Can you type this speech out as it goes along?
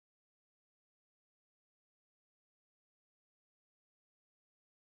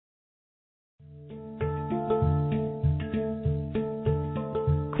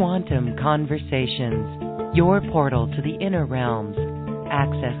Quantum Conversations, your portal to the inner realms.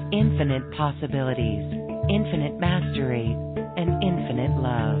 Access infinite possibilities, infinite mastery, and infinite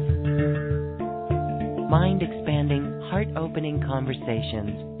love. Mind-expanding, heart-opening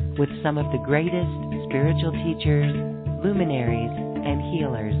conversations with some of the greatest spiritual teachers, luminaries, and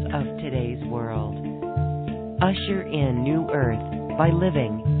healers of today's world. Usher in new earth by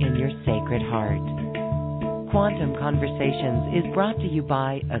living in your sacred heart. Quantum Conversations is brought to you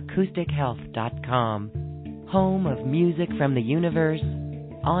by AcousticHealth.com, home of music from the universe,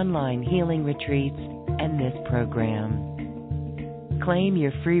 online healing retreats, and this program. Claim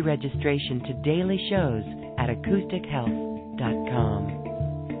your free registration to daily shows at AcousticHealth.com.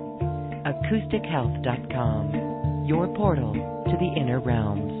 AcousticHealth.com, your portal to the inner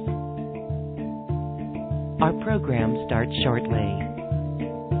realms. Our program starts shortly.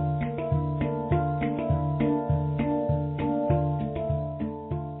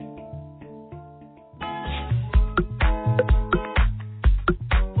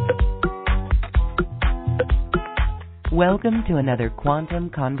 Welcome to another Quantum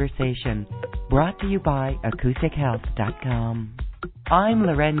Conversation, brought to you by AcousticHealth.com. I'm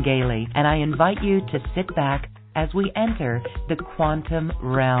Loren Gailey, and I invite you to sit back as we enter the quantum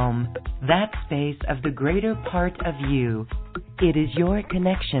realm, that space of the greater part of you. It is your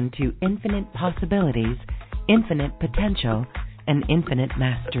connection to infinite possibilities, infinite potential, and infinite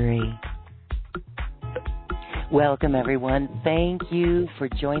mastery. Welcome, everyone. Thank you for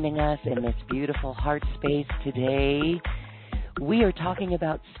joining us in this beautiful heart space today. We are talking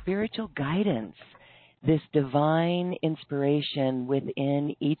about spiritual guidance, this divine inspiration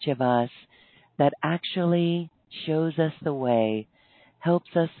within each of us that actually shows us the way,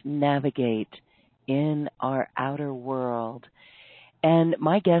 helps us navigate in our outer world. And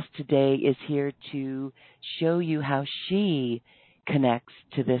my guest today is here to show you how she connects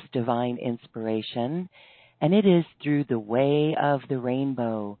to this divine inspiration. And it is through the way of the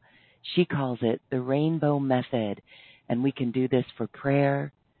rainbow. She calls it the rainbow method. And we can do this for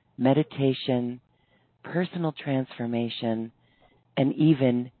prayer, meditation, personal transformation, and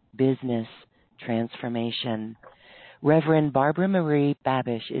even business transformation. Reverend Barbara Marie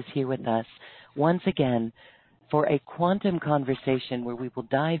Babish is here with us once again for a quantum conversation where we will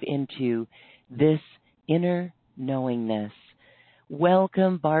dive into this inner knowingness.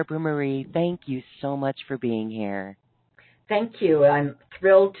 Welcome, Barbara Marie. Thank you so much for being here. Thank you. I'm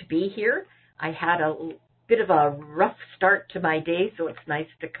thrilled to be here. I had a bit of a rough start to my day, so it's nice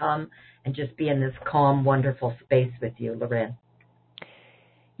to come and just be in this calm, wonderful space with you, Loren.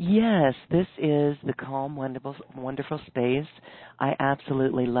 Yes, this is the calm, wonderful space. I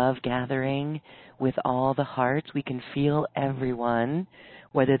absolutely love gathering with all the hearts. We can feel everyone,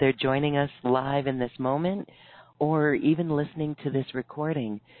 whether they're joining us live in this moment or even listening to this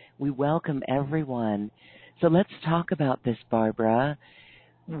recording. We welcome everyone. So let's talk about this, Barbara.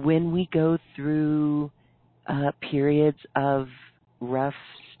 When we go through periods of rough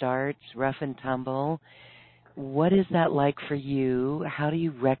starts, rough and tumble, what is that like for you? How do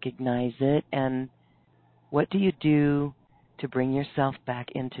you recognize it? And what do you do to bring yourself back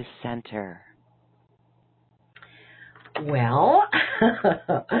into center? Well,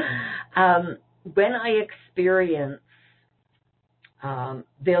 when I experience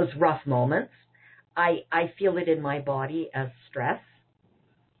those rough moments, I feel it in my body as stress,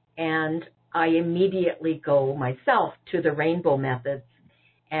 and I immediately go myself to the rainbow methods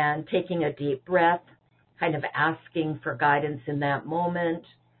and taking a deep breath, kind of asking for guidance in that moment.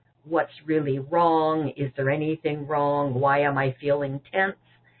 What's really wrong? Is there anything wrong? Why am I feeling tense?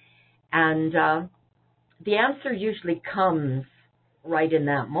 And the answer usually comes right in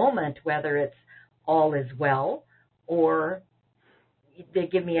that moment, whether it's all is well or they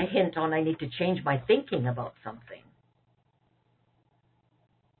give me a hint on I need to change my thinking about something.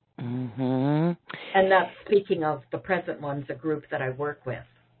 Mm-hmm. And that's speaking of the present ones, a group that I work with.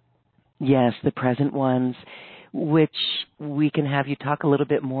 Yes, the present ones, which we can have you talk a little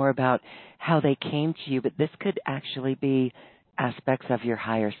bit more about how they came to you, but this could actually be aspects of your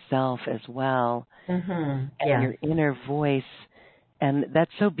higher self as well, and your inner voice. And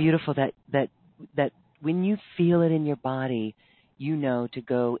that's so beautiful that when you feel it in your body, you know to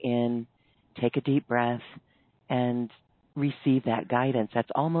go in, take a deep breath, and receive that guidance. That's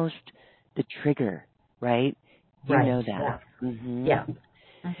almost the trigger, right? You know that. Yeah. Mm-hmm. Yeah.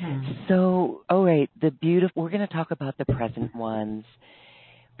 Mm-hmm. So, all right, we're going to talk about the present ones,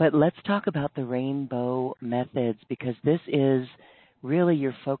 but let's talk about the rainbow methods, because this is really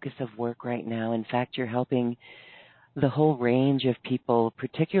your focus of work right now. In fact, you're helping the whole range of people,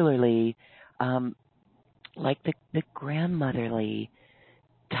 particularly like the grandmotherly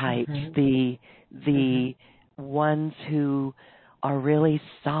types, Mhm. the ones who are really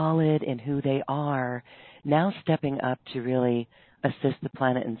solid in who they are, now stepping up to really assist the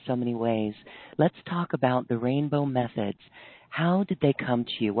planet in so many ways. Let's talk about the rainbow methods. How did they come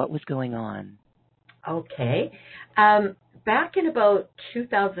to you? What was going on? Okay. Back in about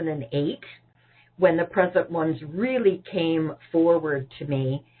 2008, when the present ones really came forward to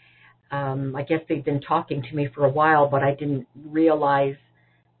me, I guess they've been talking to me for a while, but I didn't realize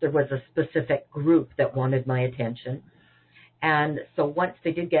there was a specific group that wanted my attention. And so once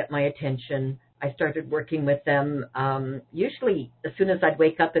they did get my attention, I started working with them. Usually, as soon as I'd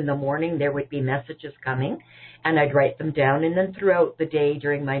wake up in the morning, there would be messages coming, and I'd write them down. And then throughout the day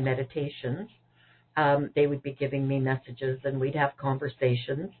during my meditations, they would be giving me messages, and we'd have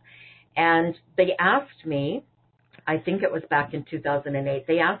conversations. And they asked me, I think it was back in 2008,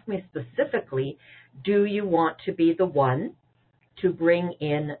 they asked me specifically, do you want to be the one to bring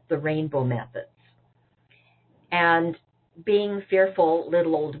in the rainbow methods? And being fearful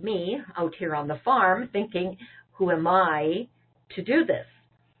little old me out here on the farm, thinking, who am I to do this?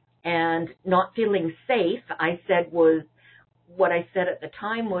 And not feeling safe, what I said at the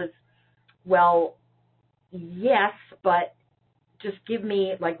time was, well, yes, but just give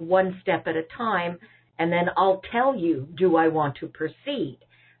me like one step at a time, and then I'll tell you, do I want to proceed?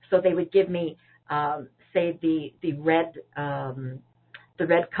 So they would give me, say, the red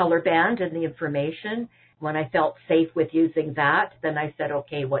color band and the information. When I felt safe with using that, then I said,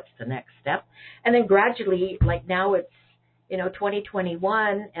 okay, what's the next step? And then gradually, like now it's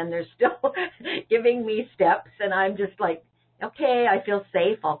 2021, and they're still giving me steps, and I'm just like, okay, I feel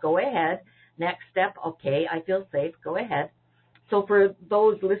safe, I'll go ahead. Next step, okay, I feel safe, go ahead. So for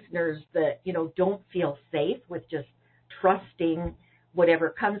those listeners that, don't feel safe with just trusting whatever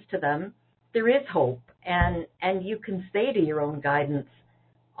comes to them, there is hope. And you can say to your own guidance,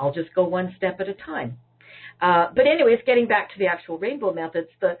 I'll just go one step at a time. But anyways, getting back to the actual rainbow methods,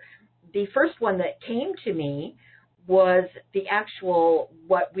 the first one that came to me was the actual,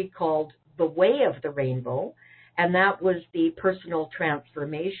 what we called the way of the rainbow, and that was the personal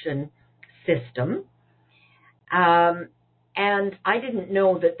transformation system. And I didn't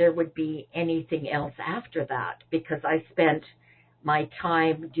know that there would be anything else after that, because I spent my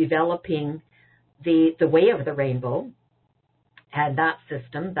time developing the way of the rainbow and that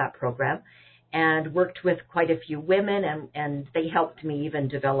system, that program, and worked with quite a few women, and they helped me even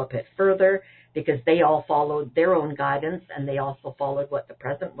develop it further, because they all followed their own guidance, and they also followed what the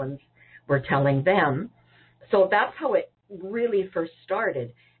present ones were telling them. So that's how it really first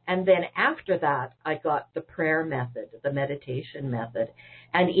started. And then after that, I got the prayer method, the meditation method,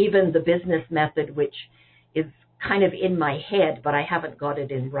 and even the business method, which is kind of in my head, but I haven't got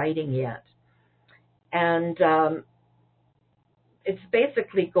it in writing yet. And it's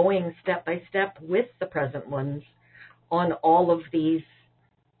basically going step by step with the present ones on all of these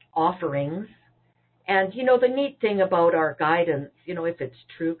offerings. And, the neat thing about our guidance, if it's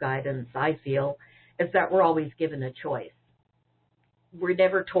true guidance, I feel, is that we're always given a choice. We're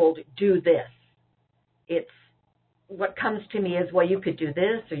never told, do this. It's what comes to me is, well, you could do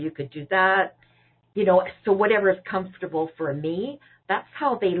this or you could do that. So whatever is comfortable for me, that's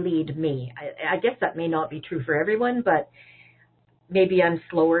how they lead me. I guess that may not be true for everyone, but maybe I'm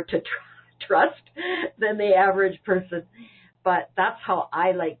slower to trust than the average person. But that's how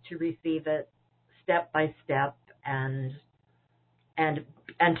I like to receive it, step by step, and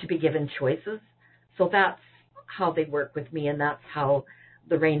to be given choices. So that's how they work with me, and that's how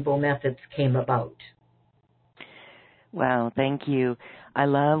the rainbow methods came about. Wow, thank you. I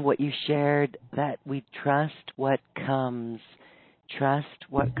love what you shared, that we trust what comes,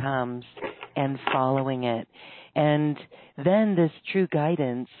 and following it. And then this true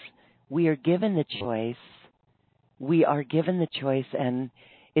guidance, we are given the choice. And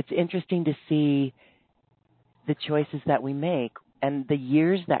it's interesting to see the choices that we make and the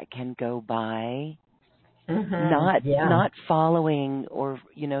years that can go by. Not following or,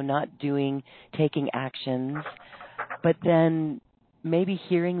 not taking actions, but then maybe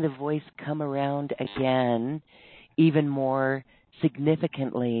hearing the voice come around again, even more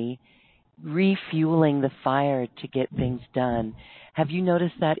significantly, refueling the fire to get things done. Have you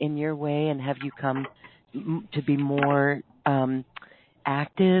noticed that in your way, and have you come to be more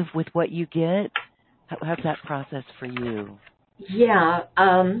active with what you get? How's that process for you? Yeah,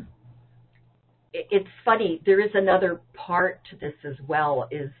 it's funny. There is another part to this as well,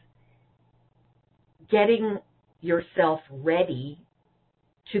 is getting yourself ready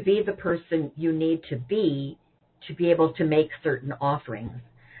to be the person you need to be able to make certain offerings.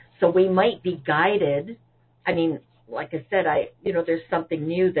 So we might be guided. I mean, like I said, there's something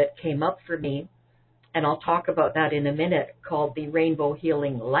new that came up for me, and I'll talk about that in a minute, called the Rainbow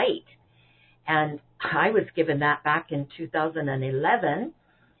Healing Light. And I was given that back in 2011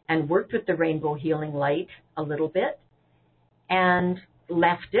 and worked with the Rainbow Healing Light a little bit and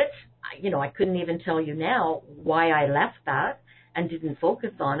left it. I couldn't even tell you now why I left that and didn't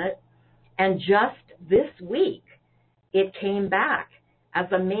focus on it. And just this week, it came back as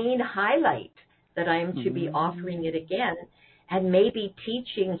a main highlight that I am to be offering it again and maybe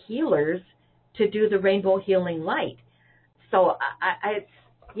teaching healers to do the Rainbow Healing Light. So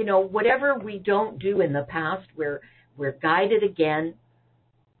whatever we don't do in the past, we're guided again.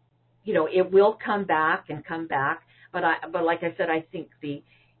 It will come back and come back. But like I said, I think the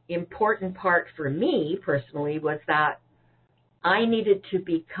important part for me personally was that I needed to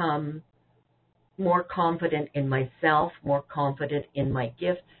become more confident in myself, more confident in my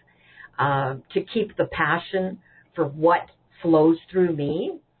gifts, to keep the passion for what flows through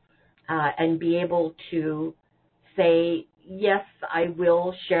me, and be able to say, yes, I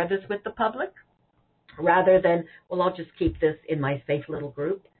will share this with the public, rather than, well, I'll just keep this in my safe little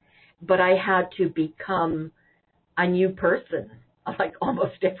group. But I had to become a new person, like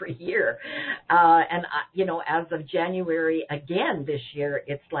almost every year. As of January again this year,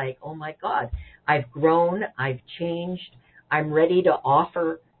 it's like, oh my God, I've grown, I've changed, I'm ready to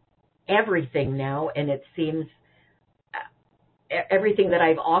offer everything now. And it seems everything that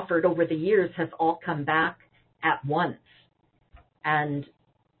I've offered over the years has all come back at once. And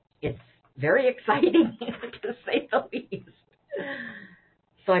it's very exciting, to say the least.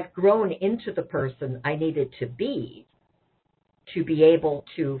 So I've grown into the person I needed to be able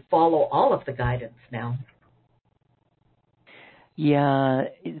to follow all of the guidance now. Yeah,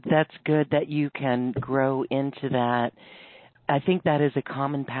 that's good that you can grow into that. I think that is a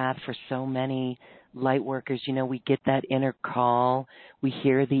common path for so many light workers. We get that inner call. We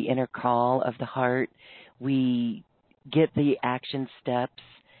hear the inner call of the heart. We get the action steps.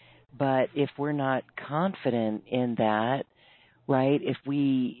 But if we're not confident in that, right, if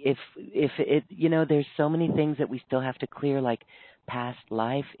it, there's so many things that we still have to clear, like past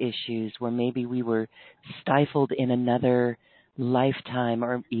life issues where maybe we were stifled in another lifetime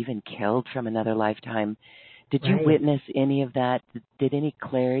or even killed from another lifetime. Did you witness any of that? Did any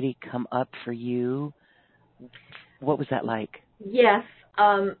clarity come up for you? What was that like? Yes.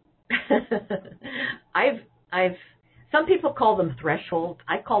 I've some people call them thresholds.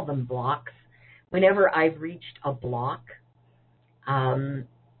 I call them blocks. Whenever I've reached a block,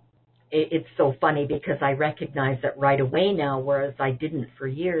 it's so funny because I recognize it right away now, whereas I didn't for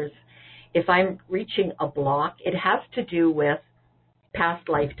years. If I'm reaching a block, it has to do with past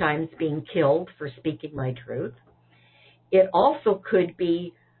lifetimes being killed for speaking my truth. It also could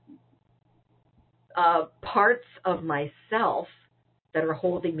be parts of myself that are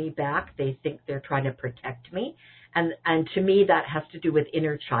holding me back. They think they're trying to protect me. And to me, that has to do with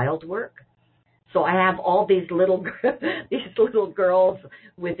inner child work. So I have all these little girls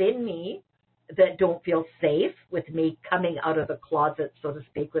within me that don't feel safe with me coming out of the closet, so to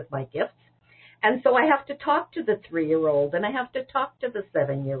speak, with my gifts. And so I have to talk to the 3-year-old, and I have to talk to the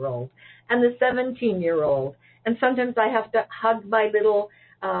 7-year-old and the 17-year-old. And sometimes I have to hug my little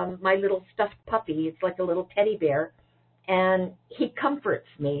stuffed puppy. It's like a little teddy bear. And he comforts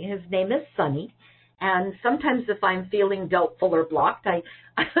me. His name is Sunny. And sometimes if I'm feeling doubtful or blocked, I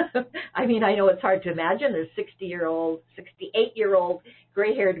know it's hard to imagine. There's 68-year-old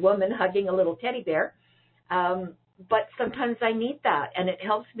gray-haired woman hugging a little teddy bear. But sometimes I need that, and it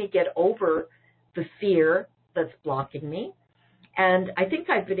helps me get over the fear that's blocking me. And I think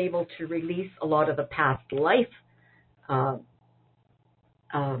I've been able to release a lot of the past life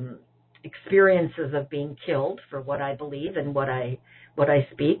experiences of being killed for what I believe and what I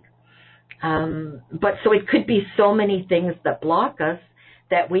speak. But so it could be so many things that block us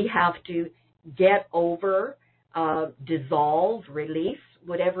that we have to get over, dissolve, release,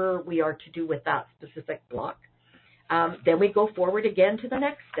 whatever we are to do with that specific block. Then we go forward again to the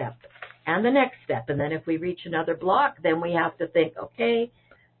next step and the next step. And then if we reach another block, then we have to think, okay,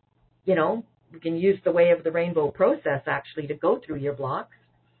 we can use the way of the rainbow process actually to go through your blocks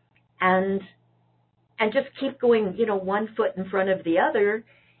and just keep going, one foot in front of the other.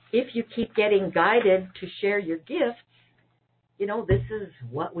 If you keep getting guided to share your gifts, this is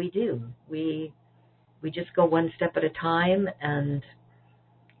what we do. We just go one step at a time and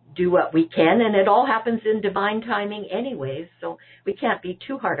do what we can, and it all happens in divine timing anyways, so we can't be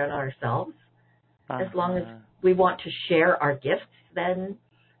too hard on ourselves. As long as we want to share our gifts, then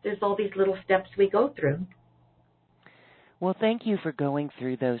there's all these little steps we go through. Well, thank you for going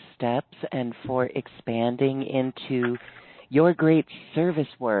through those steps and for expanding into your great service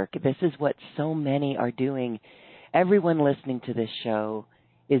work. This is what so many are doing. Everyone listening to this show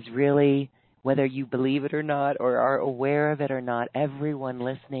is really, whether you believe it or not or are aware of it or not, everyone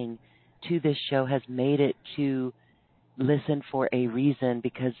listening to this show has made it to listen for a reason,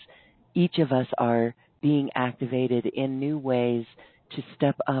 because each of us are being activated in new ways to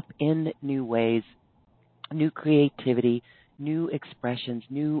step up in new ways, new creativity, new expressions,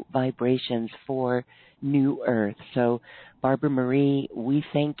 new vibrations for New Earth. So, Barbara Marie, we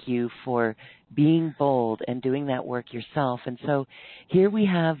thank you for being bold and doing that work yourself. And so here we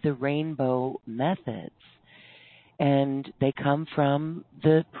have the rainbow methods, and they come from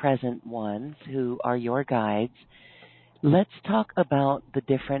the present ones who are your guides. Let's talk about the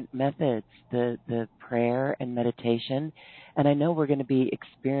different methods, the prayer and meditation. And I know we're going to be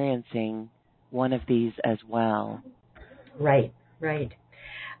experiencing one of these as well. Right.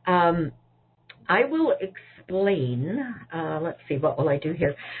 I will explain. Let's see, what will I do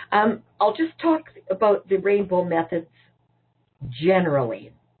here? I'll just talk about the rainbow methods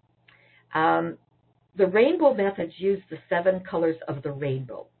generally. The rainbow methods use the 7 colors of the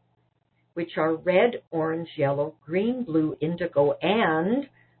rainbow, which are red, orange, yellow, green, blue, indigo, and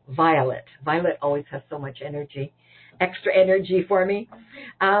violet. Violet always has so much energy, extra energy for me.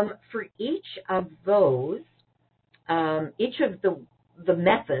 For each of those, each of the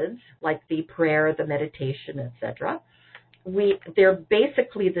methods, like the prayer, the meditation, etc., they're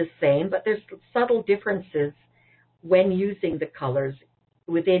basically the same, but there's subtle differences when using the colors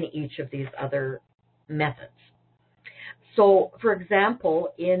within each of these other methods. So, for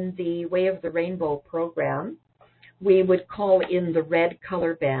example, in the Way of the Rainbow program, we would call in the red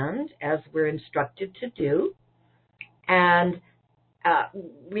color band, as we're instructed to do, and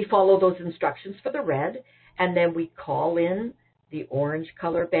we follow those instructions for the red, and then we call in the orange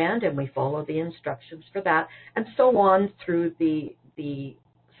color band, and we follow the instructions for that, and so on through the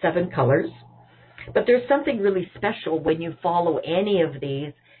 7 colors. But there's something really special when you follow any of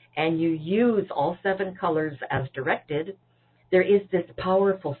these and you use all 7 colors as directed. There is this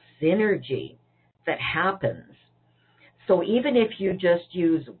powerful synergy that happens. So even if you just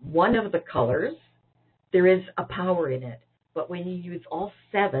use one of the colors, there is a power in it. But when you use all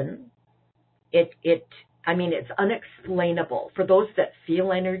 7, it's unexplainable. For those that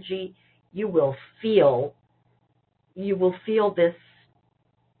feel energy, you will feel this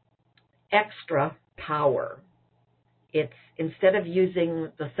extra power. It's, instead of using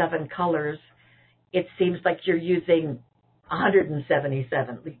the 7 colors, it seems like you're using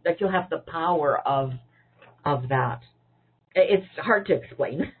 177. Like you'll have the power of that. It's hard to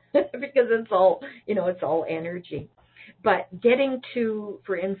explain because it's all energy. But getting to,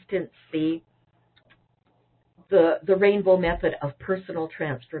 for instance, the rainbow method of personal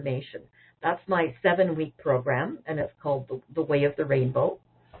transformation. That's my 7-week program, and it's called the Way of the Rainbow.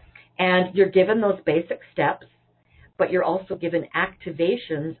 And you're given those basic steps, but you're also given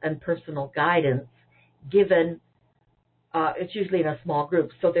activations and personal guidance given. It's usually in a small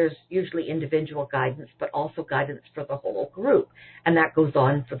group, so there's usually individual guidance, but also guidance for the whole group. And that goes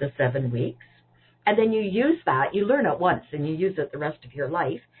on for the 7 weeks. And then you use that, you learn it once, and you use it the rest of your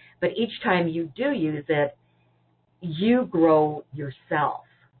life. But each time you do use it, you grow yourself.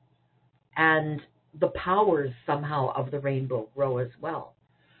 And the powers somehow of the rainbow grow as well.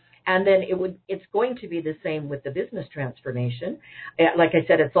 And then it's going to be the same with the business transformation. Like I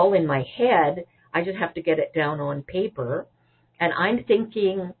said, it's all in my head. I just have to get it down on paper. And I'm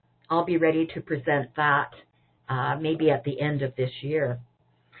thinking I'll be ready to present that maybe at the end of this year.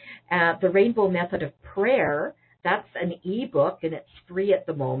 The Rainbow Method of Prayer, that's an ebook, and it's free at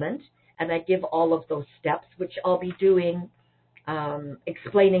the moment. And I give all of those steps, which I'll be doing,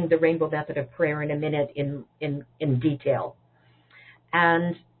 explaining the Rainbow Method of Prayer in a minute in detail.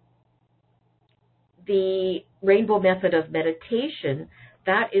 And the Rainbow Method of Meditation,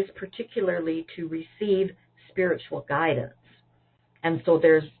 that is particularly to receive spiritual guidance. And so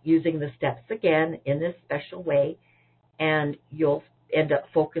there's using the steps again in this special way, and you'll end up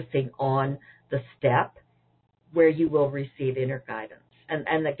focusing on the step where you will receive inner guidance.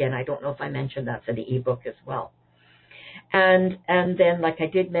 And again, I don't know if I mentioned that's in the ebook as well. And then, like I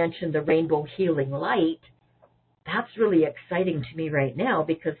did mention, the Rainbow Healing Light, that's really exciting to me right now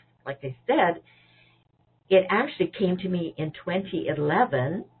because, like I said, it actually came to me in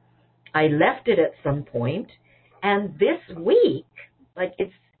 2011. I left it at some point, and this week, like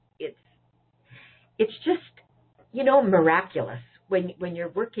it's just, miraculous when you're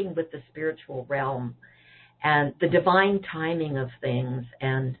working with the spiritual realm and the divine timing of things.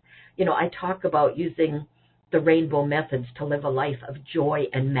 And I talk about using the rainbow methods to live a life of joy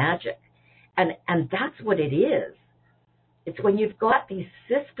and magic. And that's what it is. It's when you've got these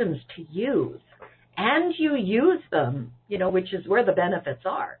systems to use and you use them, which is where the benefits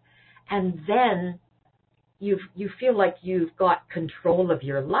are. And then you feel like you've got control of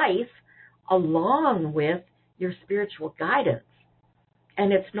your life along with your spiritual guidance.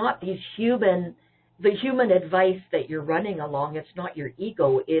 And it's not the human advice that you're running along. It's not your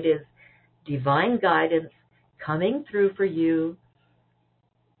ego. It is divine guidance coming through for you,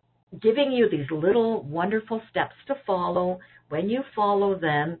 giving you these little wonderful steps to follow. When you follow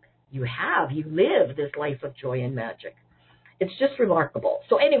them, you live this life of joy and magic. It's just remarkable.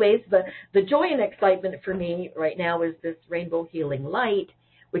 So anyways, the joy and excitement for me right now is this rainbow healing light,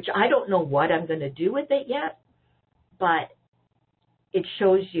 which I don't know what I'm going to do with it yet, but it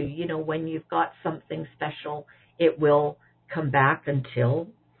shows you, when you've got something special, it will come back until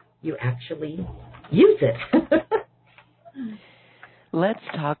you actually use it. Let's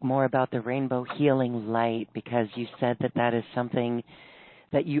talk more about the rainbow healing light, because you said that is something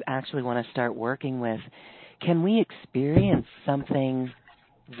that you actually want to start working with. Can we experience something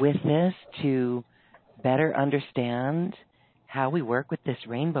with this to better understand how we work with this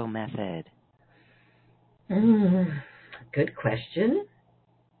rainbow method? Good question.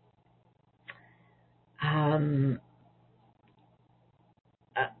 Did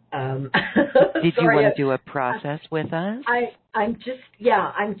you want to do a process with us?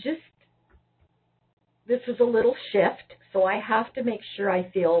 This is a little shift, so I have to make sure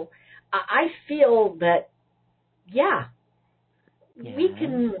I feel that, we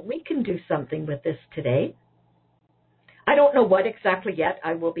can do something with this today. I don't know what exactly yet.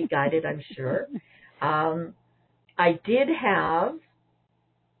 I will be guided, I'm sure. I did have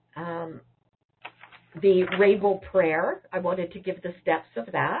the rainbow prayer. I wanted to give the steps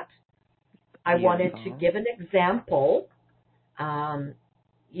of that. I wanted to give an example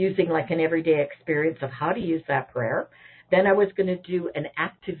using like an everyday experience of how to use that prayer. Then I was going to do an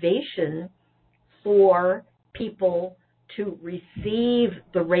activation for people to receive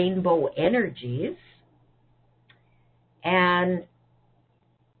the rainbow energies. And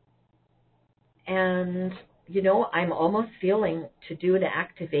I'm almost feeling to do an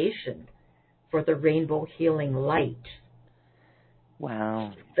activation for the rainbow healing light.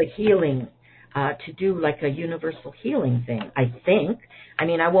 Wow. The healing, to do like a universal healing thing, I think. I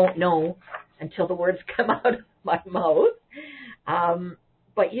mean, I won't know until the words come out of my mouth.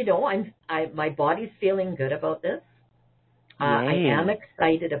 But my body's feeling good about this. I am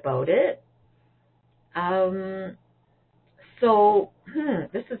excited about it. So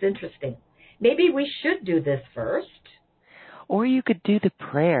this is interesting. Maybe we should do this first. Or you could do the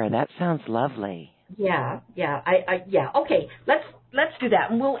prayer. That sounds lovely. Yeah. Okay, let's do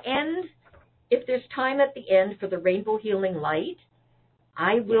that. And we'll end, if there's time at the end for the rainbow healing light,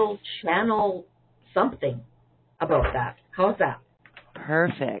 I will channel something about that. How's that?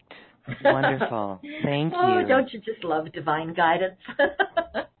 Perfect. Wonderful. Thank you. Oh, don't you just love divine guidance?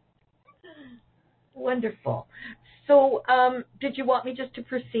 Wonderful. So, did you want me just to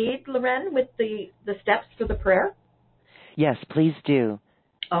proceed, Loren, with the steps for the prayer? Yes, please do.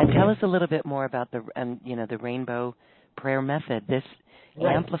 Okay. And tell us a little bit more about the rainbow prayer method. This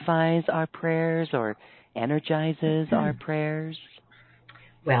amplifies our prayers or energizes our prayers?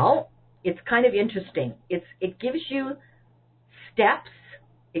 Well, it's kind of interesting. It gives you steps.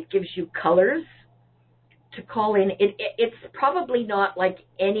 It gives you colors to call in. It's probably not like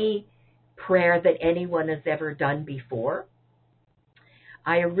any prayer that anyone has ever done before.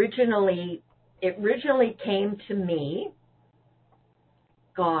 It originally came to me.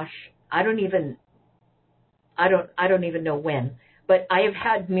 Gosh, I don't even know when, but I have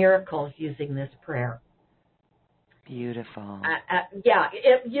had miracles using this prayer. Beautiful.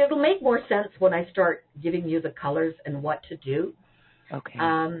 It'll make more sense when I start giving you the colors and what to do. Okay.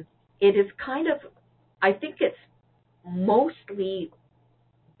 It is kind of, I think it's mostly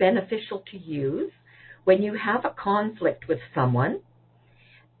beneficial to use when you have a conflict with someone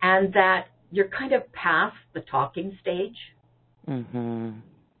and that you're kind of past the talking stage. Mm-hmm.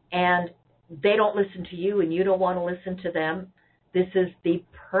 And they don't listen to you and you don't want to listen to them. This is the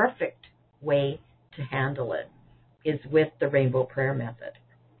perfect way to handle it, is with the rainbow prayer method.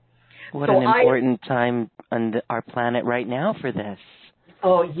 What an important time on our planet right now for this.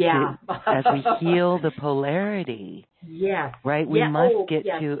 Oh, yeah. As we heal the polarity. Yes. Right? We must get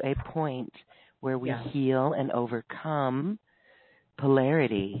to a point where we heal and overcome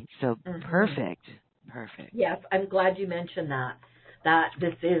polarity. So perfect. Yes, I'm glad you mentioned that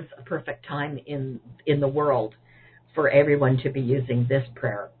this is a perfect time in the world for everyone to be using this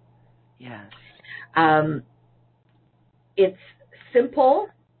prayer. Yes. It's simple.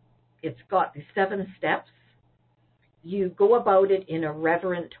 It's got the 7 steps. You go about it in a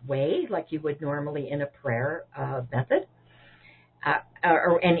reverent way, like you would normally in a prayer method,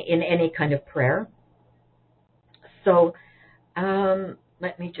 or in any kind of prayer. So I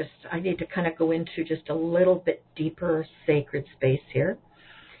need to kind of go into just a little bit deeper sacred space here.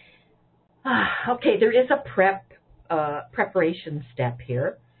 Okay, there is a preparation step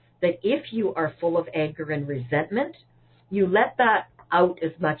here, that if you are full of anger and resentment, you let that out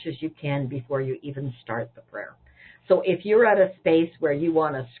as much as you can before you even start the prayer. So if you're at a space where you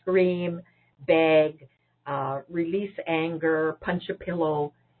want to scream, beg, release anger, punch a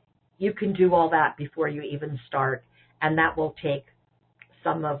pillow, you can do all that before you even start, and that will take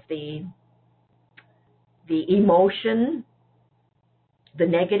some of the emotion, the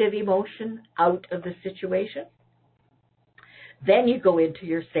negative emotion, out of the situation. Then you go into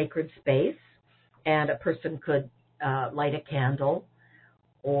your sacred space, and a person could light a candle,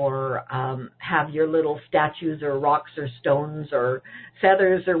 or have your little statues or rocks or stones or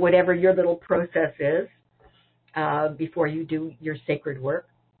feathers or whatever your little process is before you do your sacred work.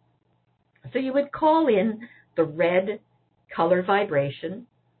 So you would call in the red color vibration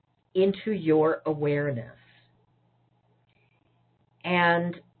into your awareness.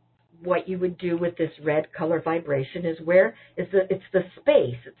 And what you would do with this red color vibration is it's the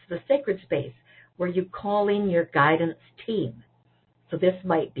space, it's the sacred space where you call in your guidance team. So this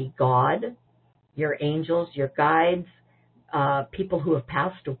might be God, your angels, your guides, people who have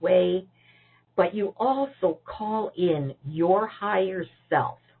passed away, but you also call in your higher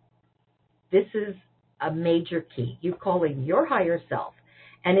self. This is a major key. You call in your higher self,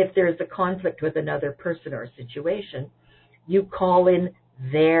 and if there's a conflict with another person or situation, you call in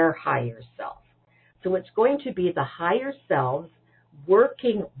their higher self. So it's going to be the higher selves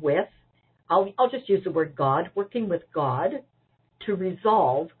working with, I'll just use the word God, working with God to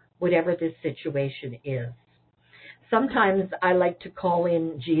resolve whatever this situation is. Sometimes I like to call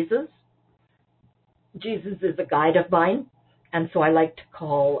in Jesus. Jesus is a guide of mine, and so I like to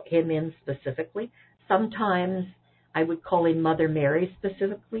call him in specifically. Sometimes I would call in Mother Mary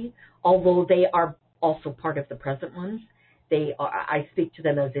specifically, although they are also part of the present ones. I speak to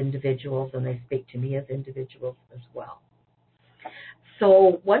them as individuals, and they speak to me as individuals as well.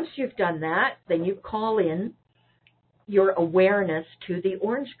 So once you've done that, then you call in your awareness to the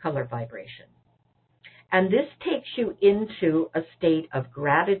orange color vibration. And this takes you into a state of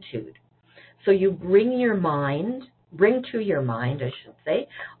gratitude. So you bring to your mind, I should say,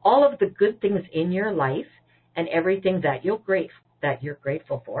 all of the good things in your life and everything that you're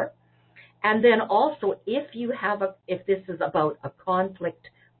grateful for. And then also, if this is about a conflict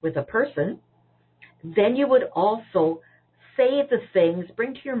with a person, then you would also say the things,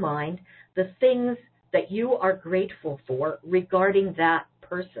 bring to your mind the things that you are grateful for regarding that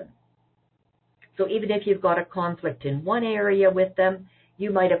person. So even if you've got a conflict in one area with them,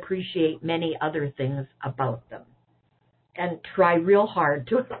 you might appreciate many other things about them. And try real hard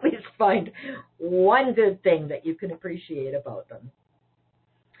to at least find one good thing that you can appreciate about them.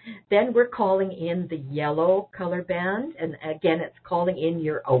 Then we're calling in the yellow color band, and again, it's calling in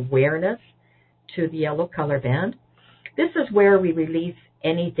your awareness to the yellow color band. This is where we release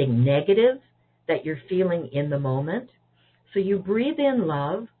anything negative that you're feeling in the moment. So you breathe in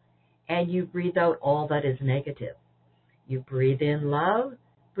love, and you breathe out all that is negative. You breathe in love,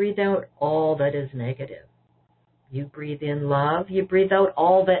 breathe out all that is negative. You breathe in love, you breathe out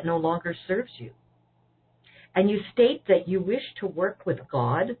all that no longer serves you. And you state that you wish to work with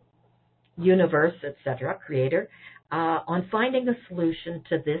God, universe, etc., creator, on finding a solution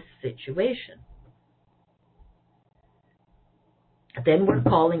to this situation. Then we're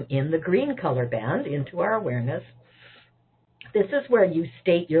calling in the green color band into our awareness. This is where you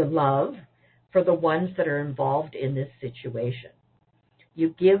state your love for the ones that are involved in this situation.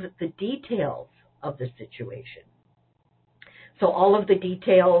 You give the details of the situation. So all of the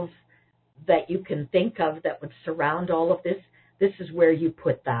details that you can think of that would surround all of this, this is where you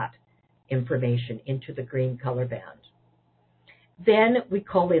put that information into the green color band. Then we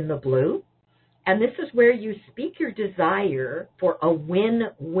call in the blue, and this is where you speak your desire for a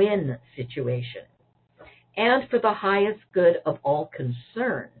win-win situation and for the highest good of all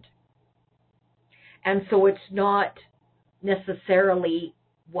concerned. And so it's not necessarily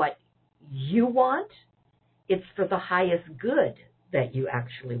what you want, it's for the highest good that you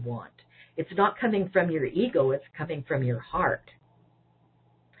actually want. It's not coming from your ego, it's coming from your heart.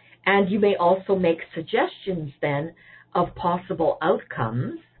 And you may also make suggestions then of possible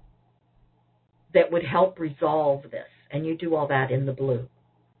outcomes that would help resolve this, and you do all that in the blue.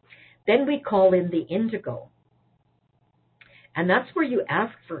 Then we call in the indigo. And that's where you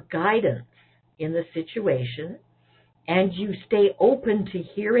ask for guidance in the situation, and you stay open to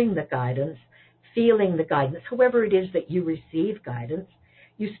hearing the guidance, feeling the guidance, however it is that you receive guidance.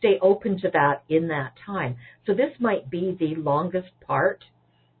 You stay open to that in that time. So this might be the longest part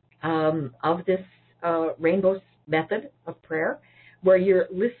of this rainbow method of prayer, where you're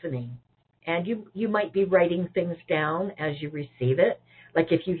listening. And you might be writing things down as you receive it.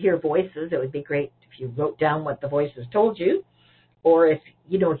 Like if you hear voices, it would be great if you wrote down what the voices told you. Or if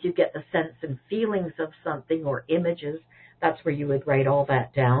you get the sense and feelings of something or images, that's where you would write all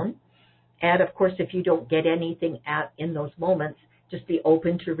that down. And of course, if you don't get anything in those moments, just be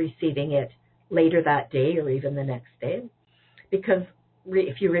open to receiving it later that day or even the next day. Because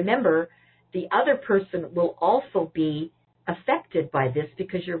if you remember, the other person will also be affected by this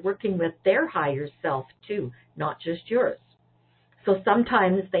because you're working with their higher self too, not just yours. So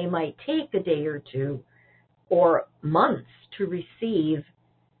sometimes they might take a day or two or months to receive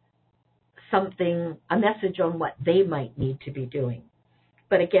something, a message on what they might need to be doing.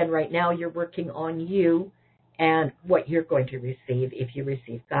 But again, right now you're working on you and what you're going to receive if you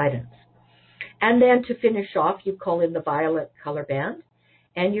receive guidance. And then to finish off, you call in the violet color band,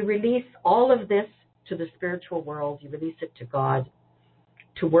 and you release all of this to the spiritual world. You release it to God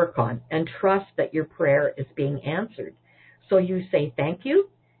to work on, and trust that your prayer is being answered. So you say thank you,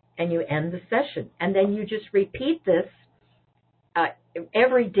 and you end the session. And then you just repeat this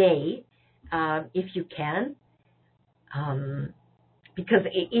every day if you can, because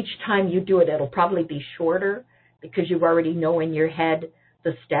each time you do it, it'll probably be shorter because you already know in your head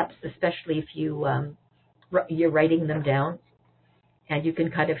the steps, especially if you're writing them down. And you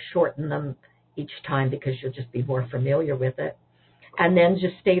can kind of shorten them each time because you'll just be more familiar with it. And then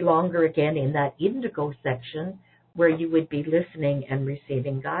just stay longer again in that indigo section where you would be listening and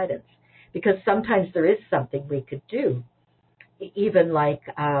receiving guidance. Because sometimes there is something we could do. Even like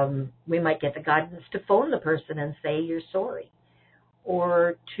we might get the guidance to phone the person and say you're sorry.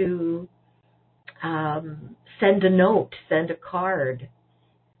 Or to send a note, send a card.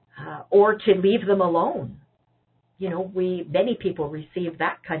 Or to leave them alone. Many people receive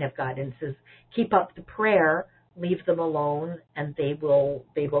that kind of guidance, is keep up the prayer, leave them alone, and they will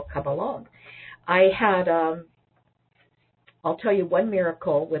come along. I had, I'll tell you one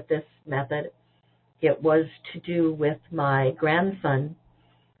miracle with this method. It was to do with my grandson,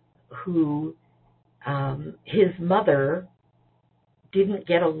 who his mother didn't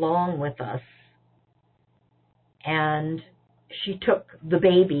get along with us, and she took the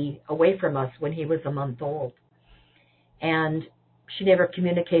baby away from us when he was a month old. And she never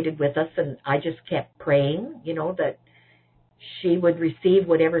communicated with us, and I just kept praying, that she would receive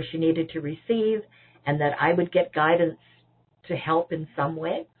whatever she needed to receive, and that I would get guidance to help in some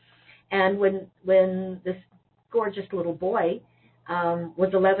way. And when this gorgeous little boy was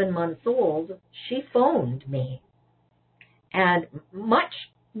 11 months old, she phoned me. And much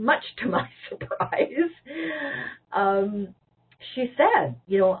to my surprise, she said,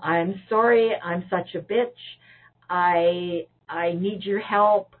 I'm sorry, I'm such a bitch. I need your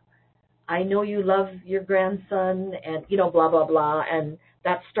help. I know you love your grandson, and, blah, blah, blah. And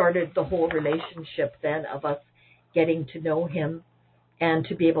that started the whole relationship then of us getting to know him and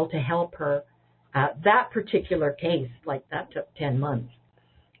to be able to help her. That particular case, like that took 10 months.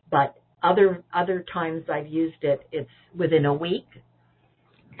 But other times I've used it, it's within a week.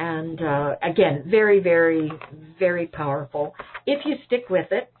 And again, very, very, very powerful. If you stick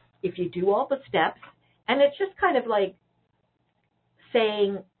with it, if you do all the steps, and it's just kind of like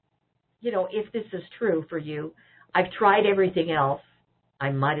saying, if this is true for you, I've tried everything else,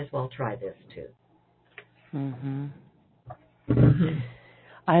 I might as well try this too. Mm-hmm. Mm-hmm.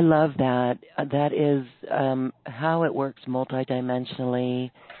 I love that. That is how it works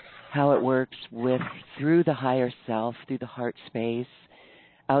multidimensionally, how it works through the higher self, through the heart space,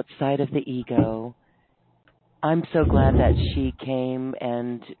 outside of the ego. I'm so glad that she came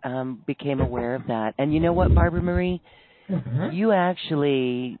and became aware of that. And you know what, Barbara Marie? Mm-hmm. You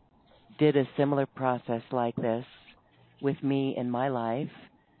actually did a similar process like this with me in my life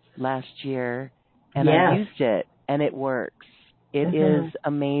last year, and yes. I used it, and it works. It mm-hmm. is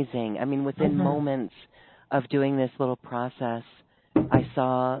amazing. I mean, within mm-hmm. moments of doing this little process, I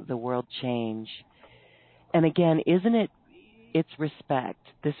saw the world change. And again, isn't it? It's respect.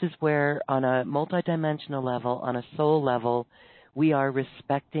 This is where, on a multidimensional level, on a soul level, we are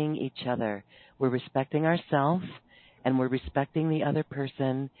respecting each other. We're respecting ourselves, and we're respecting the other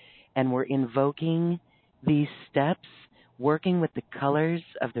person, and we're invoking these steps, working with the colors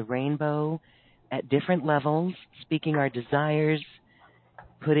of the rainbow at different levels, speaking our desires,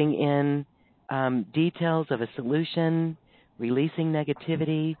 putting in details of a solution, releasing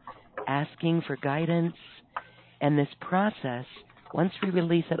negativity, asking for guidance. And this process, once we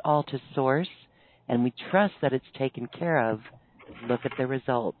release it all to Source and we trust that it's taken care of, look at the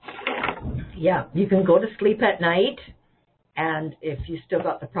results. Yeah, you can go to sleep at night, and if you still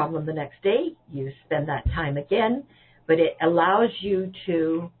got the problem the next day, you spend that time again. But it allows you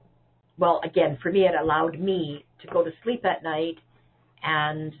to, well, again, for me, it allowed me to go to sleep at night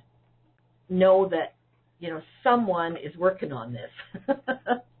and know that, someone is working on this.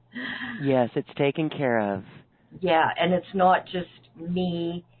 Yes, it's taken care of. Yeah, and it's not just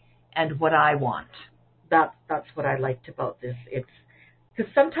me and what I want. That's what I liked about this. It's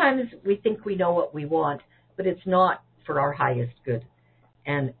because sometimes we think we know what we want, but it's not for our highest good,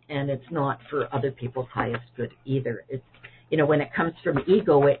 and it's not for other people's highest good either. It's when it comes from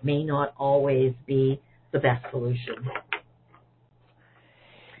ego, it may not always be the best solution.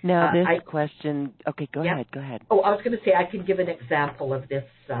 Now, this question. Okay, go ahead. Go ahead. Oh, I was going to say I can give an example of this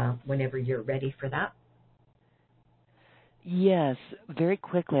whenever you're ready for that. Yes, very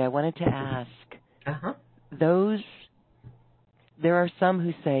quickly. I wanted to ask. There are some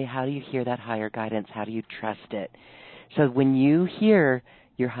who say, how do you hear that higher guidance? How do you trust it? So when you hear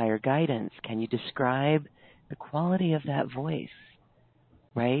your higher guidance, can you describe the quality of that voice?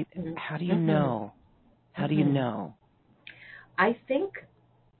 Right? How do you know? How do you know? I think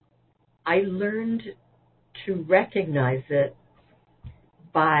I learned to recognize it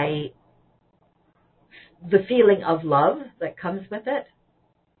by the feeling of love that comes with it.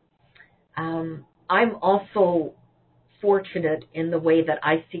 I'm also fortunate in the way that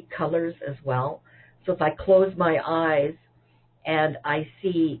I see colors as well. So if I close my eyes and I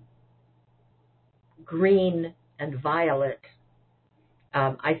see green and violet,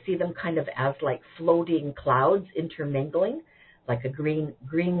 I see them kind of as like floating clouds intermingling, like a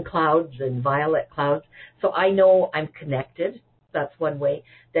green clouds and violet clouds. So I know I'm connected. That's one way.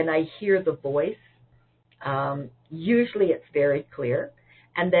 Then I hear the voice. Usually it's very clear.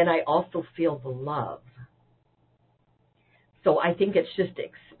 And then I also feel the love. So I think it's just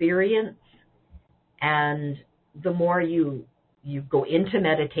experience. And the more you go into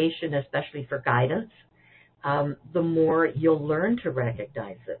meditation, especially for guidance, the more you'll learn to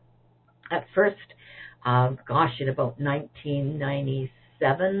recognize it. At first, in about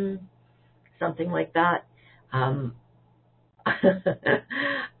 1997, something like that,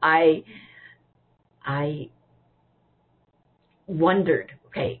 I wondered,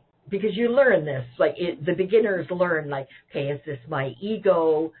 okay, because you learn this, the beginners learn, okay, is this my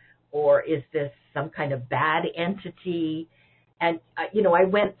ego or is this some kind of bad entity? And, I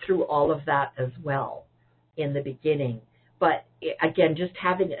went through all of that as well in the beginning. But again, just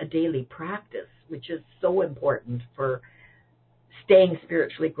having a daily practice, which is so important for staying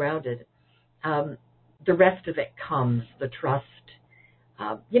spiritually grounded. The rest of it comes, the trust,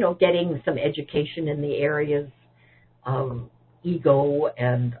 getting some education in the areas of ego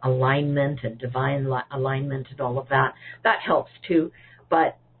and alignment and divine alignment and all of that. That helps too.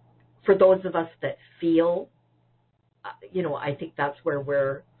 But for those of us that feel, I think that's where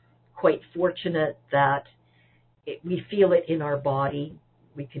we're quite fortunate that we feel it in our body.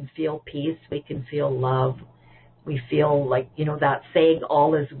 We can feel peace. We can feel love. We feel like, that saying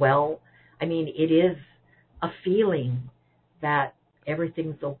all is well. I mean, it is a feeling that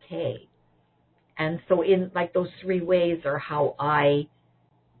everything's okay. And so in those three ways are how I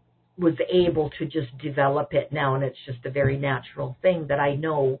was able to just develop it now. And it's just a very natural thing that I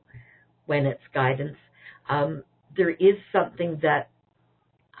know when it's guidance. There is something that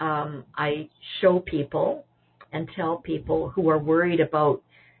I show people and tell people who are worried about,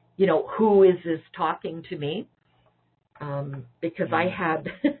 who is this talking to me? Because I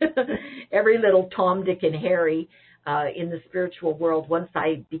had every little Tom, Dick, and Harry in the spiritual world. Once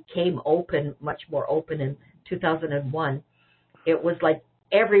I became open, much more open in 2001, it was like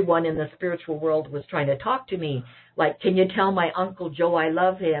everyone in the spiritual world was trying to talk to me. Like, can you tell my Uncle Joe I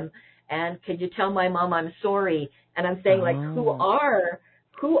love him? And can you tell my mom I'm sorry? And I'm saying,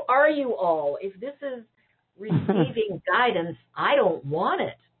 who are you all? If this is receiving guidance, I don't want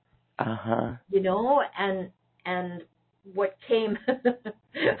it. And what came,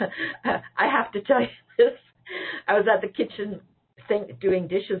 I have to tell you this. I was at the kitchen doing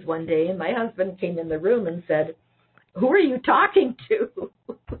dishes one day, and my husband came in the room and said, "Who are you talking to?"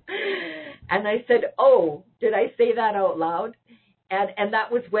 And I said, "Oh, did I say that out loud?" And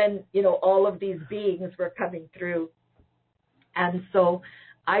that was when, all of these beings were coming through. And so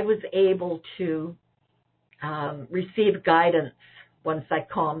I was able to receive guidance once I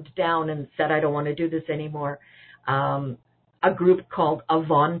calmed down and said, I don't want to do this anymore. A group called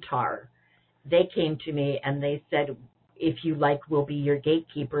Avantar, they came to me and they said, if you like, will be your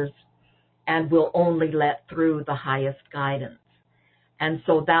gatekeepers and will only let through the highest guidance. And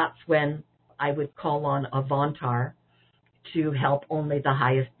so that's when I would call on Avantar to help only the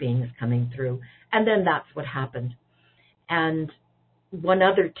highest beings coming through. And then that's what happened. And one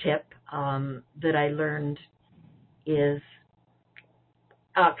other tip that I learned is,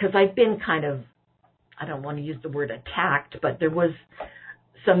 because I've been kind of, I don't want to use the word attacked, but there was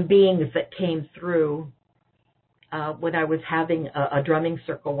some beings that came through when I was having a drumming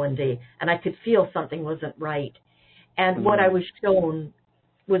circle one day, and I could feel something wasn't right. And what I was shown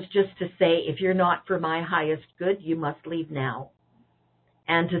was just to say, if you're not for my highest good, you must leave now.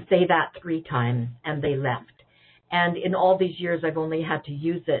 And to say that 3 times, and they left. And in all these years, I've only had to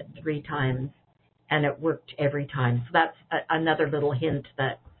use it 3 times, and it worked every time. So that's another little hint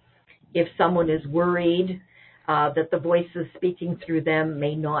that if someone is worried that the voices speaking through them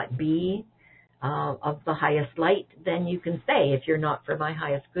may not be of the highest light, then you can say, if you're not for my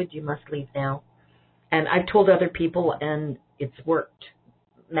highest good, you must leave now. And I've told other people, and it's worked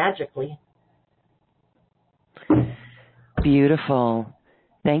magically. Beautiful.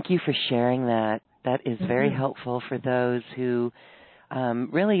 Thank you for sharing that. That is very helpful for those who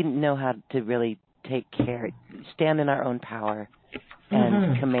really know how to really take care, stand in our own power,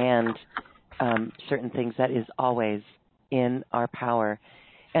 and command certain things. That is always in our power.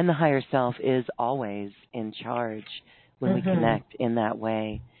 And the higher self is always in charge when we connect in that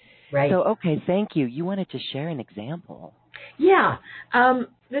way. Right. So, okay, thank you. You wanted to share an example. Yeah.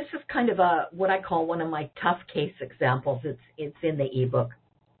 This is kind of what I call one of my tough case examples. It's in the ebook.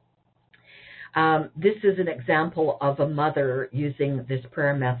 This is an example of a mother using this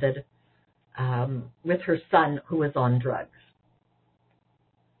prayer method with her son who was on drugs.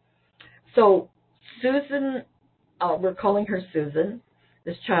 So Susan, we're calling her Susan.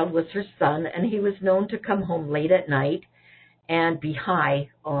 This child was her son, and he was known to come home late at night and be high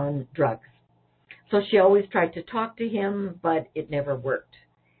on drugs. So she always tried to talk to him, but it never worked.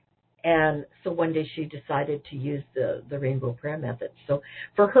 And so one day she decided to use the rainbow prayer method. So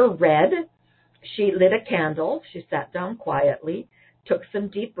for her red, she lit a candle, she sat down quietly, took some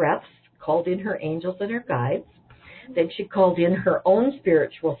deep breaths, called in her angels and her guides. Then she called in her own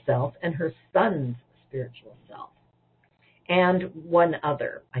spiritual self and her son's spiritual self. And one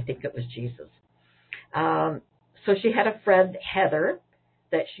other, I think it was Jesus. So she had a friend, Heather,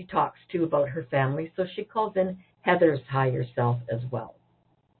 that she talks to about her family. So she calls in Heather's higher self as well.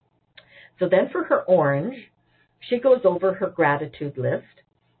 So then for her orange, she goes over her gratitude list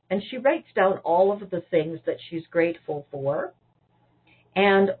and she writes down all of the things that she's grateful for,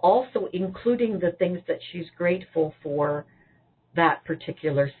 and also including the things that she's grateful for that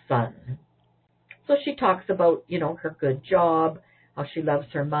particular son. So she talks about, her good job, how she loves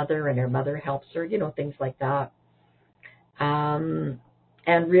her mother and her mother helps her, things like that. And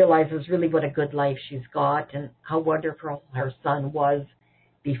realizes really what a good life she's got and how wonderful her son was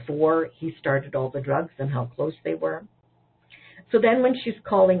before he started all the drugs and how close they were. So then when she's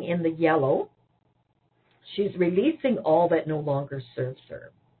calling in the yellow, she's releasing all that no longer serves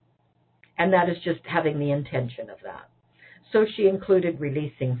her. And that is just having the intention of that. So she included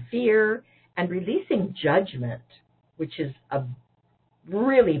releasing fear and releasing judgment, which is a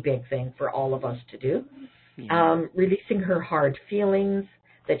really big thing for all of us to do. Releasing her hard feelings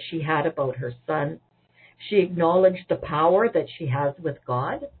that she had about her son. She acknowledged the power that she has with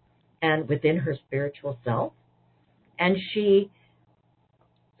God and within her spiritual self. And she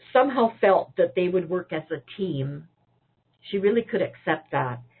somehow felt that they would work as a team. She really could accept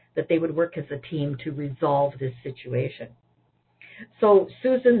that they would work as a team to resolve this situation. So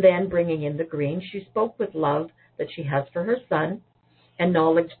Susan then, bringing in the green, she spoke with love that she has for her son,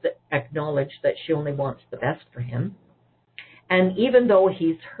 acknowledged that she only wants the best for him. And even though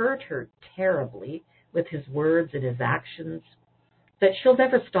he's hurt her terribly with his words and his actions, that she'll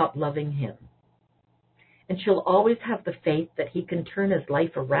never stop loving him. And she'll always have the faith that he can turn his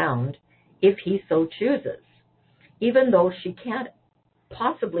life around if he so chooses, even though she can't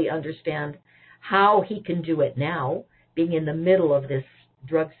possibly understand how he can do it now, being in the middle of this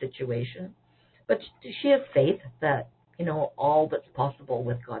drug situation. But she has faith that, all that's possible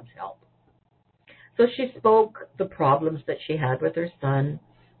with God's help. So she spoke the problems that she had with her son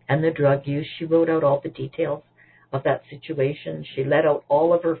and the drug use. She wrote out all the details of that situation. She let out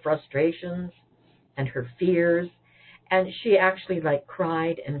all of her frustrations and her fears. And she actually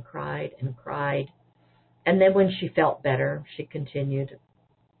cried and cried and cried. And then when she felt better, she continued.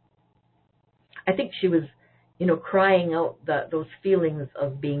 I think she was, crying out those feelings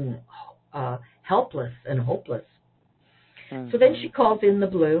of being helpless and hopeless. So then she called in the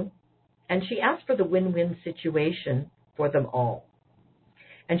blue, and she asked for the win-win situation for them all.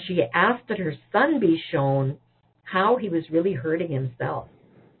 And she asked that her son be shown how he was really hurting himself.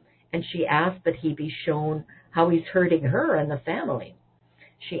 And she asked that he be shown how he's hurting her and the family.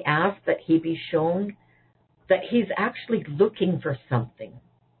 She asked that he be shown that he's actually looking for something,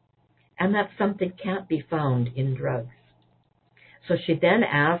 and that something can't be found in drugs. So she then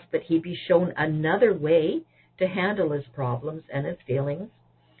asked that he be shown another way to handle his problems and his feelings,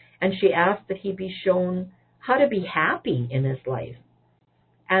 and she asked that he be shown how to be happy in his life,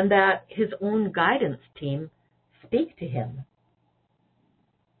 and that his own guidance team speak to him.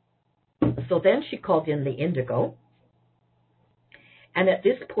 So then she called in the indigo, and at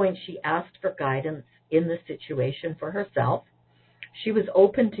this point she asked for guidance in the situation for herself. She was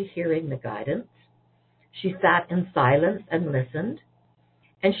open to hearing the guidance. She sat in silence and listened,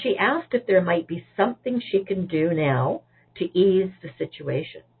 and she asked if there might be something she can do now to ease the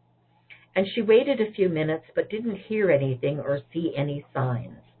situation. And she waited a few minutes but didn't hear anything or see any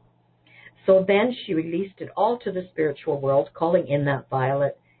signs. So then she released it all to the spiritual world, calling in that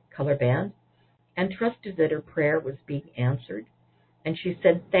violet color band, and trusted that her prayer was being answered. And she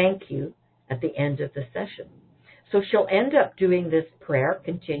said thank you at the end of the session. So she'll end up doing this prayer,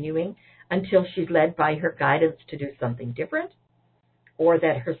 continuing until she's led by her guidance to do something different, or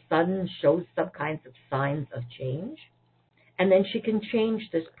that her son shows some kinds of signs of change. And then she can change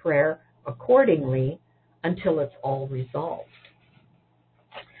this prayer accordingly until it's all resolved.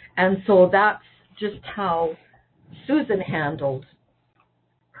 And so that's just how Susan handled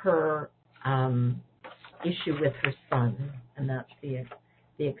her issue with her son. And that's the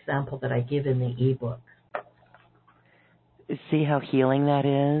example that I give in the ebook. See how healing that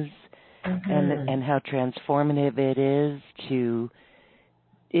is, Mm-hmm. and how transformative it is to.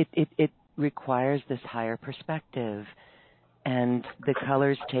 It requires this higher perspective, and the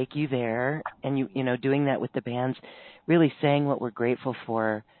colors take you there. And you know, doing that with the bands, really saying what we're grateful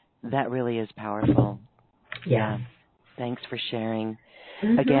for. That really is powerful. Yeah. Thanks for sharing.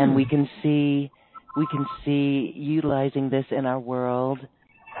 Mm-hmm. Again, we can see utilizing this in our world.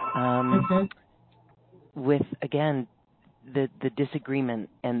 With, again, the disagreement,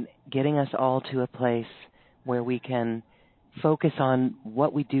 and getting us all to a place where we can focus on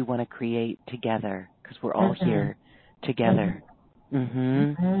what we do want to create together, because we're all here together.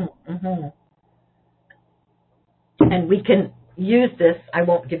 And we can use this, I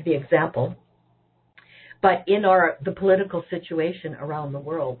won't give the example, but in the political situation around the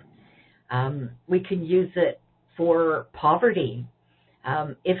world, we can use it for poverty.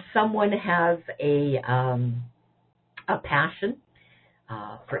 If someone has a passion,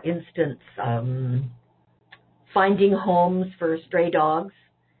 for instance, finding homes for stray dogs,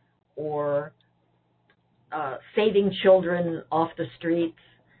 or saving children off the streets,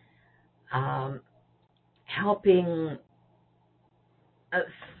 helping,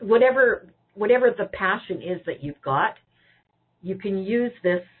 whatever the passion is that you've got, you can use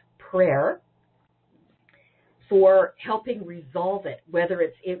this prayer for helping resolve it, whether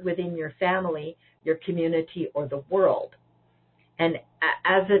it's within your family, your community, or the world. And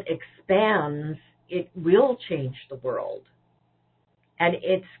as it expands, it will change the world. And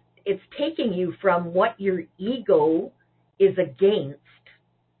it's taking you from what your ego is against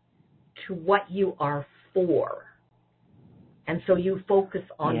to what you are for. And so you focus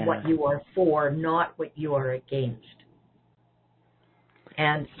on what you are for, not what you are against.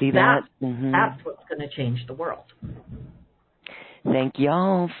 And that's what's going to change the world. Thank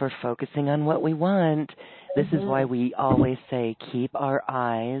y'all for focusing on what we want. This is why we always say keep our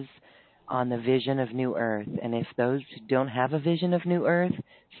eyes on the vision of New Earth. And if those who don't have a vision of New Earth,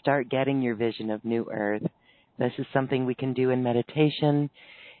 start getting your vision of New Earth. This is something we can do in meditation.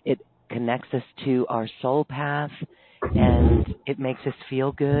 It connects us to our soul path, and it makes us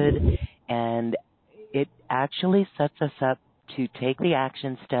feel good, and it actually sets us up to take the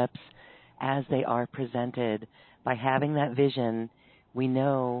action steps as they are presented. By having that vision, we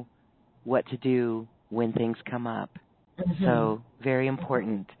know what to do when things come up. So, very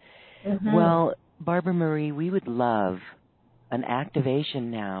important. Well, Barbara Marie, we would love an activation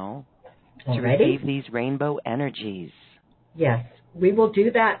now to receive these rainbow energies. Yes, we will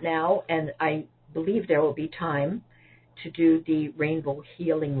do that now, and I believe there will be time to do the rainbow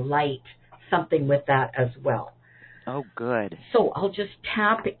healing light, something with that as well. Oh, good. So I'll just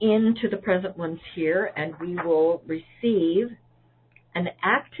tap into the present ones here, and we will receive an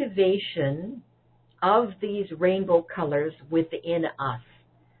activation of these rainbow colors within us,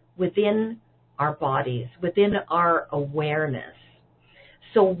 within our bodies, within our awareness.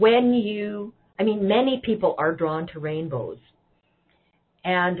 So many people are drawn to rainbows.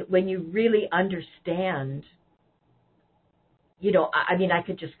 And when you really understand I mean, I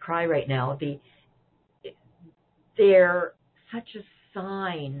could just cry right now. They're such a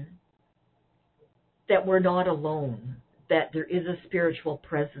sign that we're not alone, that there is a spiritual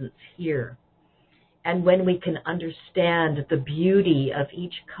presence here. And when we can understand the beauty of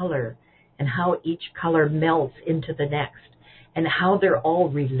each color and how each color melts into the next and how they're all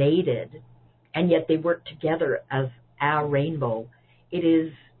related and yet they work together as a rainbow,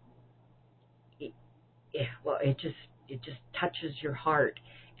 it just touches your heart.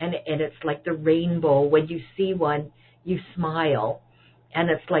 And it's like the rainbow. When you see one, you smile. And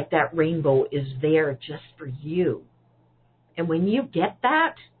it's like that rainbow is there just for you. And when you get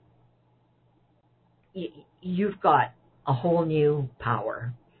that, you've got a whole new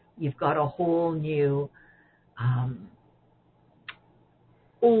power. You've got a whole new,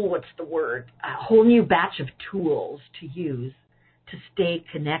 what's the word? A whole new batch of tools to use to stay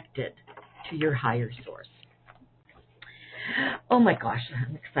connected to your higher source. Oh my gosh,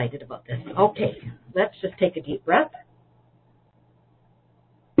 I'm excited about this. Okay, let's just take a deep breath.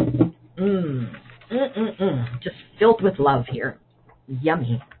 Just filled with love here.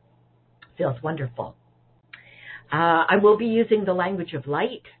 Yummy. Feels wonderful. I will be using the language of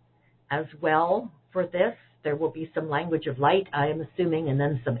light as well for this. There will be some language of light, I am assuming, and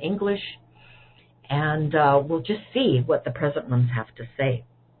then some English. And we'll just see what the present ones have to say.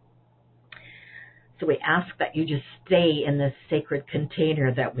 So we ask that you just stay in this sacred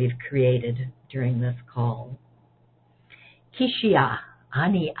container that we've created during this call. Kishia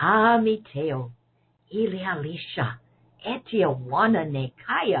ani amiteo ilia lisha etia wana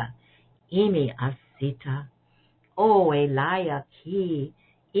nekaya imi asita o elaya ki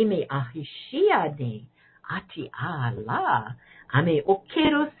imi ahishia ne ati ala ame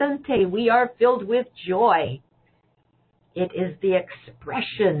okero sante. We are filled with joy. It is the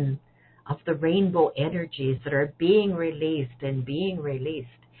expression of the rainbow energies that are being released and being released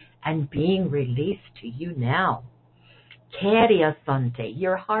and being released to you now. Keria Sante,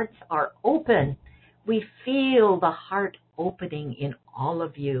 your hearts are open. We feel the heart opening in all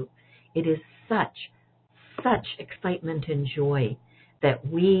of you. It is such excitement and joy that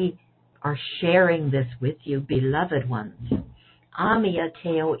we are sharing this with you, beloved ones. Ami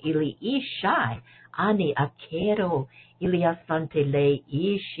ateo ili ishai, ani akero ilia sante le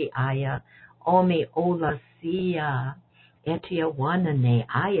ishi aya, omi ola sia, etia wanane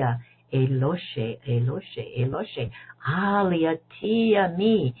aya, eloshe, alia tia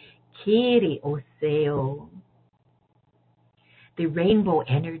mi, kiri oseo. The rainbow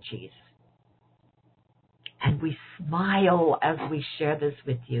energies. And we smile as we share this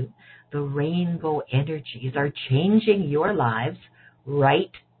with you. The rainbow energies are changing your lives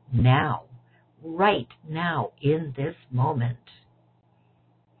right now in this moment.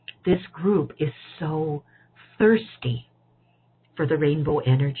 This group is so thirsty for the rainbow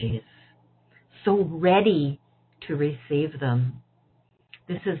energies, so ready to receive them.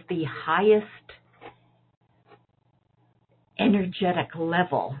 This is the highest energetic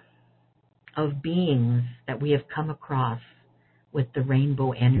level of beings that we have come across with the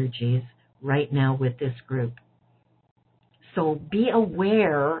rainbow energies right now with this group. So be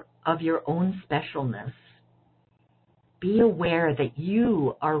aware of your own specialness. Be aware that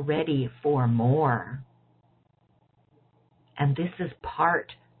you are ready for more. And this is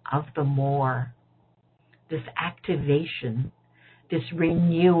part of the more. This activation, this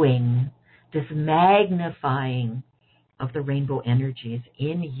renewing, this magnifying of the rainbow energies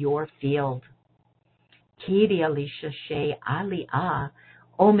in your field. Kiri alisha she ali a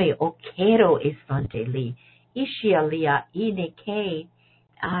ome okero esante li ishialia ineke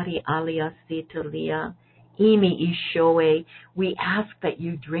ari alia sitalia imi ishoe. We ask that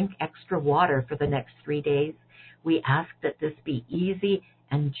you drink extra water for the next 3 days. We ask that this be easy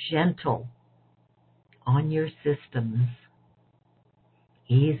and gentle on your systems.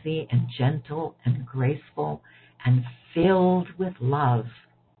 Easy and gentle and graceful and filled with love.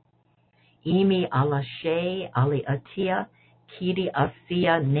 Imi ala she ali atia kiri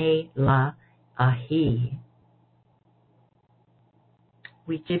asia ne la ahi.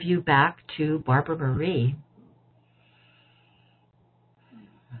 We give you back to Barbara Marie.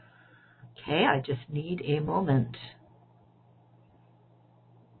 Okay, I just need a moment.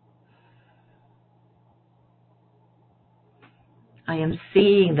 I am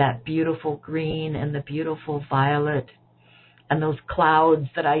seeing that beautiful green and the beautiful violet and those clouds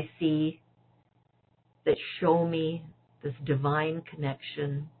that I see that show me this divine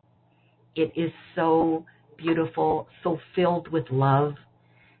connection. It is so beautiful, so filled with love.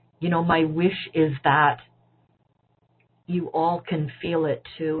 You know, my wish is that you all can feel it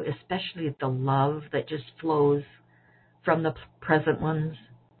too, especially the love that just flows from the present ones.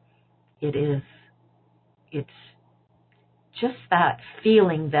 It's just that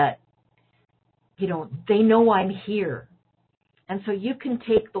feeling that, they know I'm here. And so you can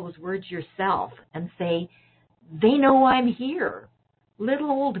take those words yourself and say, they know I'm here.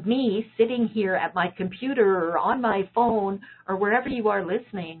 Little old me sitting here at my computer or on my phone or wherever you are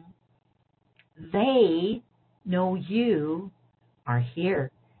listening, they know you are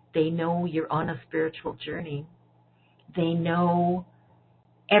here. They know you're on a spiritual journey. They know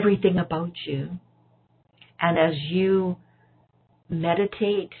everything about you. And as you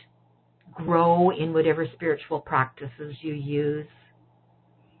meditate, grow in whatever spiritual practices you use,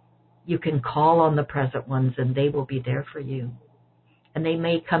 you can call on the present ones and they will be there for you. And they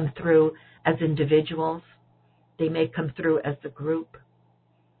may come through as individuals. They may come through as a group.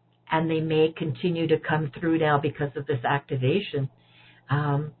 And they may continue to come through now because of this activation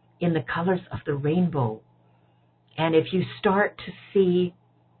in the colors of the rainbow. And if you start to see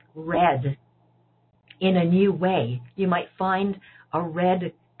red in a new way, you might find a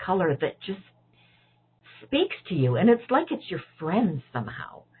red color that just speaks to you. And it's like it's your friend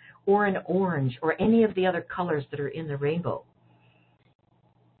somehow, or an orange, or any of the other colors that are in the rainbow.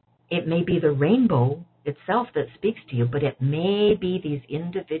 It may be the rainbow itself that speaks to you, but it may be these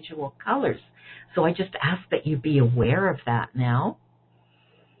individual colors. So I just ask that you be aware of that now.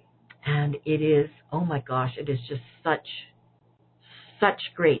 And it is, oh my gosh, it is just such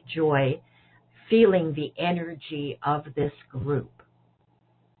great joy feeling the energy of this group.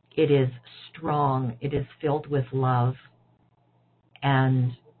 It is strong. It is filled with love.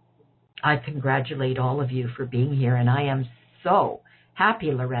 And I congratulate all of you for being here. And I am so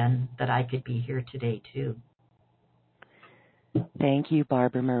happy, Loren, that I could be here today too. Thank you,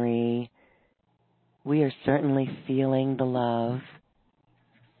 Barbara Marie. We are certainly feeling the love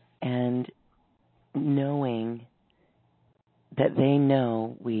and knowing that they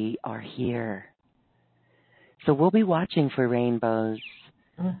know we are here. So we'll be watching for rainbows.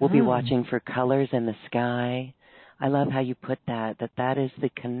 Mm-hmm. We'll be watching for colors in the sky. I love how you put that is the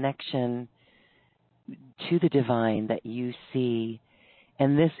connection to the divine that you see.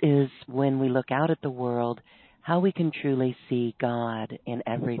 And this is when we look out at the world, how we can truly see God in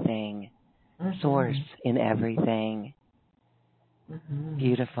everything, Source in everything. Mm-hmm.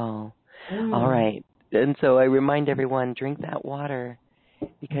 Beautiful. All right. And so I remind everyone, drink that water,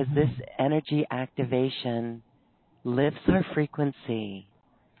 because this energy activation lifts our frequency.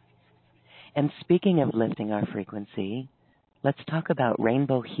 And speaking of lifting our frequency, let's talk about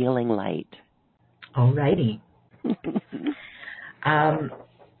rainbow healing light. All righty.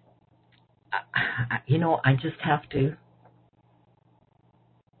 I just have to.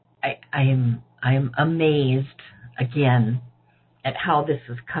 I am amazed again at how this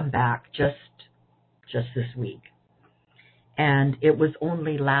has come back just this week. And it was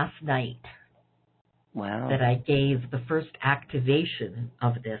only last night that I gave the first activation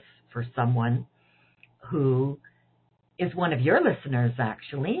of this for someone who is one of your listeners,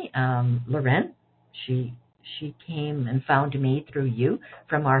 actually, Loren. She came and found me through you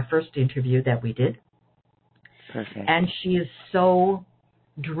from our first interview that we did. Perfect. And she is so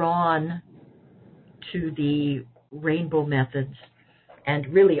drawn to the rainbow methods and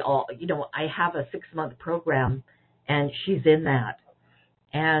really all, I have a 6-month program and she's in that.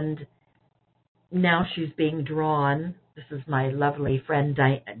 And now she's being drawn, this is my lovely friend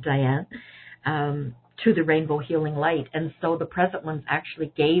Diane, to the rainbow healing light. And so the present ones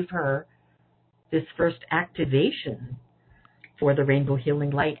actually gave her this first activation for the rainbow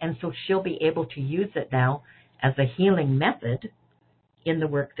healing light. And so she'll be able to use it now as a healing method in the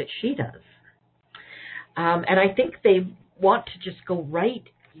work that she does. And I think they want to just go right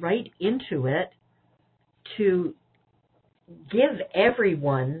into it to give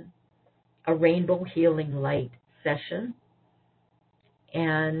everyone a rainbow healing light session.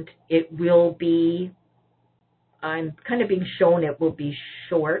 And it will be, I'm kind of being shown it will be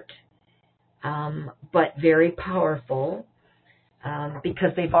short, but very powerful, because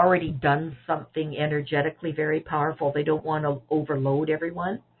they've already done something energetically very powerful. They don't want to overload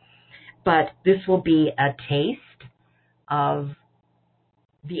everyone. But this will be a taste of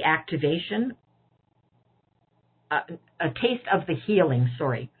the activation, a taste of the healing,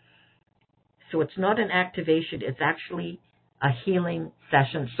 sorry. So it's not an activation, it's actually a healing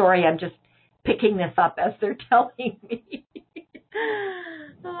session. Sorry, I'm just picking this up as they're telling me.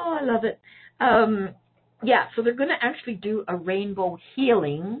 Oh, I love it. So they're going to actually do a rainbow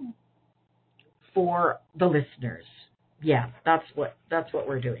healing for the listeners. Yeah, that's what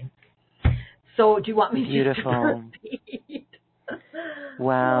we're doing. So do you want me to repeat?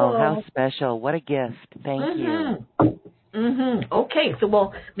 Wow, how special. What a gift. Thank you. Okay, so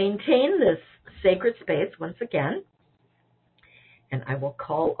we'll maintain this sacred space once again. And I will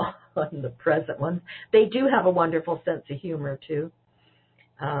call on the present ones. They do have a wonderful sense of humor, too.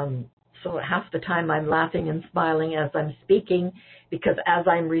 So half the time I'm laughing and smiling as I'm speaking, because as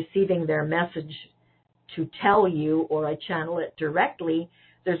I'm receiving their message to tell you, or I channel it directly,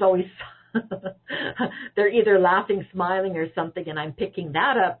 there's always, they're either laughing, smiling, or something, and I'm picking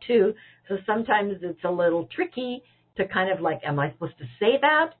that up, too. So sometimes it's a little tricky to kind of like, am I supposed to say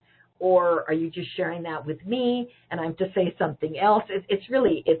that? Or are you just sharing that with me and I'm to say something else?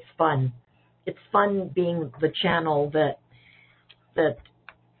 It's fun. It's fun being the channel that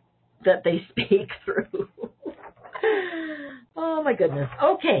they speak through. Oh my goodness.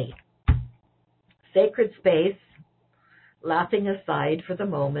 Okay. Sacred space. Laughing aside for the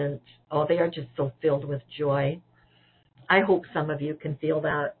moment. Oh, they are just so filled with joy. I hope some of you can feel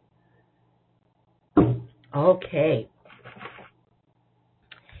that. Okay.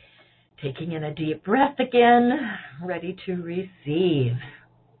 Taking in a deep breath again, ready to receive.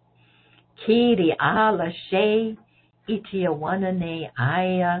 Kiri ala she itiawanane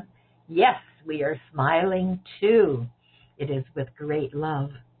aya. Yes, we are smiling too. It is with great love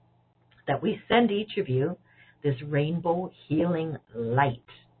that we send each of you this rainbow healing light.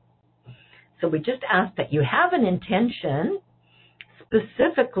 So we just ask that you have an intention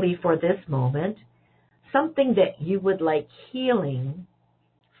specifically for this moment, something that you would like healing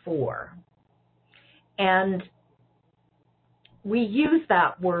for. And we use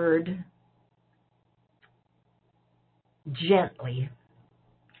that word gently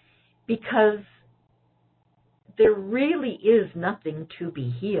because there really is nothing to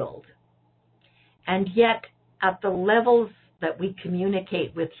be healed. And yet, at the levels that we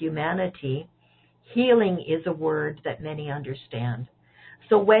communicate with humanity, healing is a word that many understand.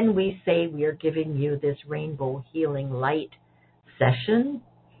 So when we say we are giving you this rainbow healing light session,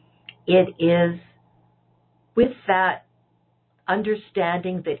 it is with that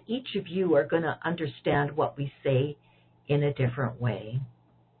understanding that each of you are going to understand what we say in a different way.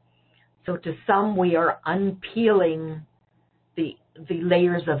 So to some, we are unpeeling the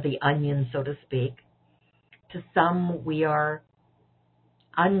layers of the onion, so to speak. To some, we are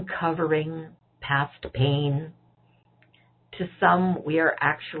uncovering past pain. To some, we are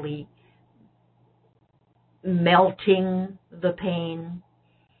actually melting the pain.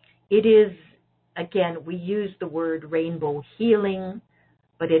 It is, again, we use the word rainbow healing,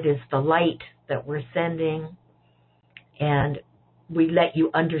 but it is the light that we're sending. And we let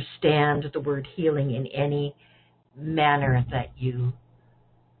you understand the word healing in any manner that you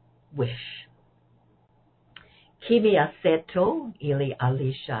wish. Kimi aseto ili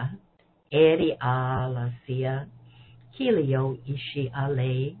alisha, eri alasia, hilio ishi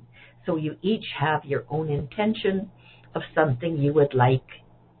ale. So you each have your own intention of something you would like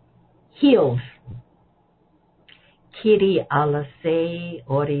healed. Kiri alase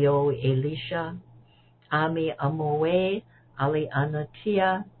orio elisha, ami amoe ali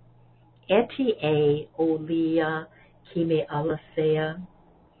anatia, eti e olia kimi alasea.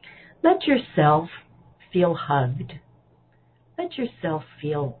 Let yourself feel hugged. Let yourself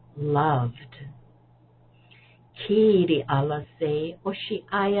feel loved. Kiri alase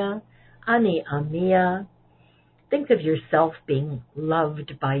oshiaya ani amia. Think of yourself being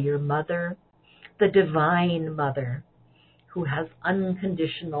loved by your mother, the divine mother who has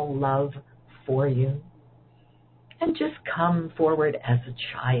unconditional love for you. And just come forward as a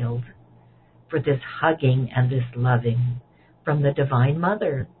child for this hugging and this loving from the divine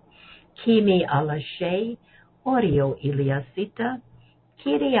mother. Kimi alashe orio iliasita,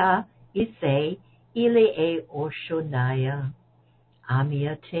 kiria ise ili e oshonaya.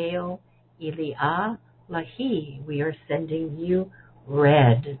 Amiateo ilia lahi. We are sending you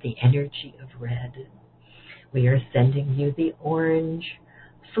red, the energy of red. We are sending you the orange,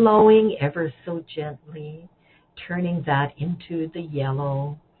 flowing ever so gently, turning that into the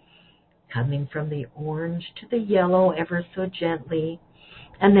yellow, coming from the orange to the yellow ever so gently,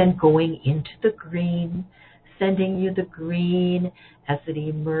 and then going into the green, sending you the green as it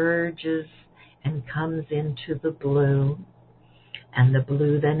emerges and comes into the blue. And the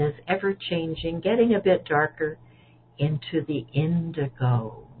blue then is ever changing, getting a bit darker into the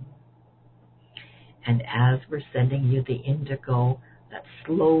indigo. And as we're sending you the indigo, that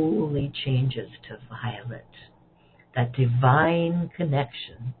slowly changes to violet, that divine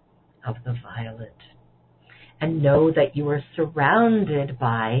connection of the violet. And know that you are surrounded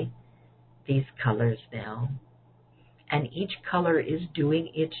by these colors now. And each color is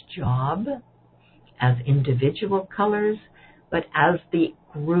doing its job as individual colors, but as the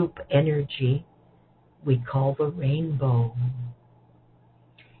group energy we call the rainbow.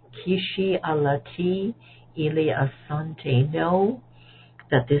 Kishi alati ili asante. Know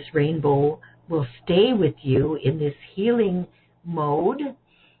that this rainbow will stay with you in this healing mode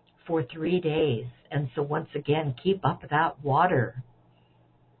for 3 days. And so once again, keep up that water.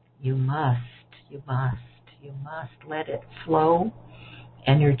 You must let it flow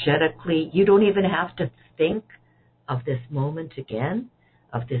energetically. You don't even have to think of this moment again,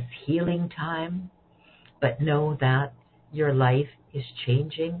 of this healing time, but know that your life is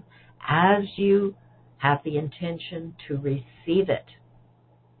changing as you have the intention to receive it.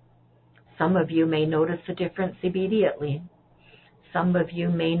 Some of you may notice a difference immediately. Some of you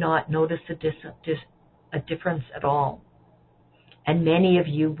may not notice a difference at all. And many of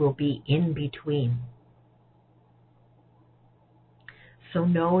you will be in between. So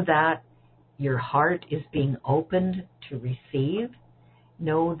know that your heart is being opened to receive.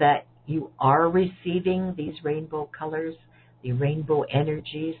 Know that you are receiving these rainbow colors, the rainbow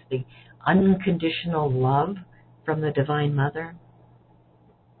energies, the unconditional love from the Divine Mother.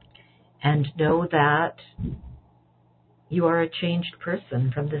 And know that you are a changed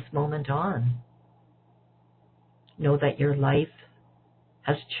person from this moment on. Know that your life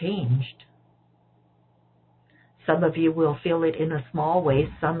has changed. Some of you will feel it in a small way,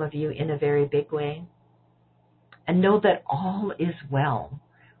 some of you in a very big way. And know that all is well.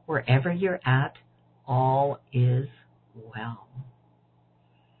 Wherever you're at, all is well.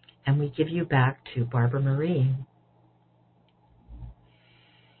 And we give you back to Barbara Marie.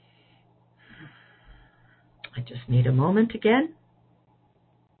 I just need a moment again.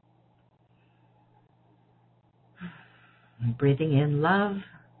 And breathing in love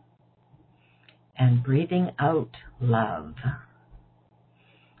and breathing out love.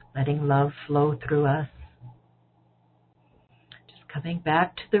 Letting love flow through us. Just coming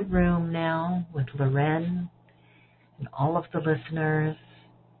back to the room now with Loren and all of the listeners.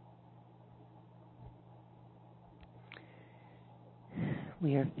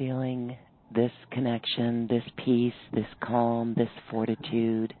 We are feeling this connection, this peace, this calm, this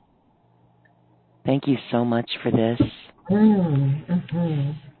fortitude. Thank you so much for this.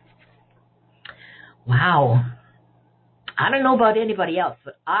 Mm-hmm. Wow. I don't know about anybody else,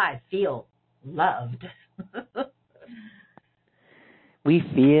 but I feel loved. We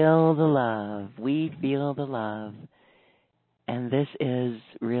feel the love. We feel the love. And this is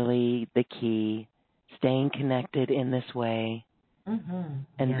really the key, staying connected in this way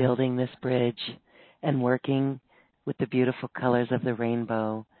and building this bridge and working with the beautiful colors of the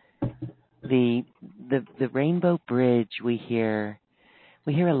rainbow. The rainbow bridge we hear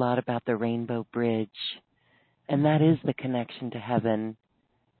a lot about the rainbow bridge, and that is the connection to heaven.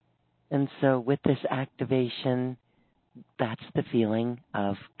 And so with this activation, that's the feeling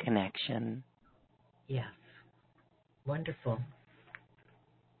of connection. Yes. Wonderful.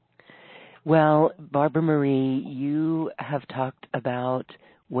 Well, Barbara Marie, you have talked about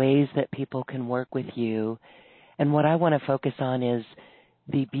ways that people can work with you. And what I want to focus on is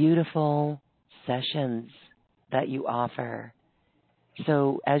the beautiful sessions that you offer.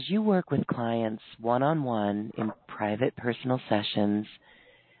 So as you work with clients one-on-one in private personal sessions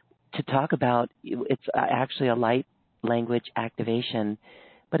to talk about, it's actually a light language activation,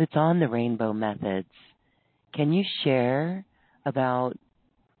 but it's on the rainbow methods. Can you share about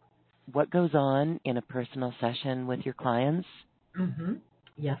what goes on in a personal session with your clients? Mm-hmm.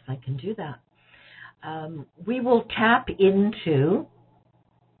 Yes, I can do that. We will tap into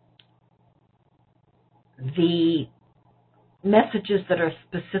the messages that are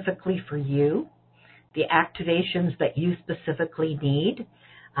specifically for you, the activations that you specifically need.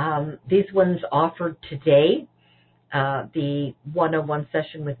 These ones offered today, the one-on-one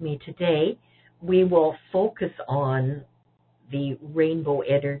session with me today, we will focus on the rainbow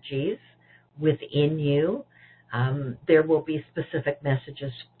energies within you. There will be specific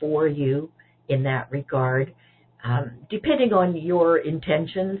messages for you in that regard, depending on your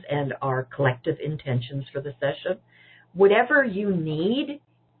intentions and our collective intentions for the session. Whatever you need,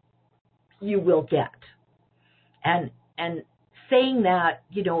 you will get. And saying that,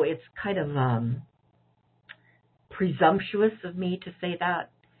 it's kind of presumptuous of me to say that.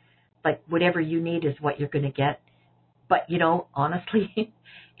 Like, whatever you need is what you're going to get. But, honestly,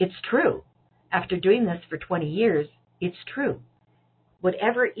 it's true. After doing this for 20 years, it's true.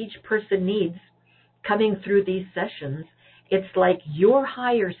 Whatever each person needs coming through these sessions, it's like your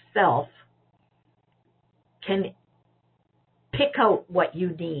higher self can pick out what you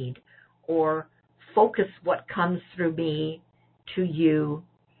need or focus what comes through me to you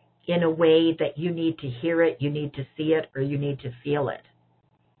in a way that you need to hear it, you need to see it, or you need to feel it.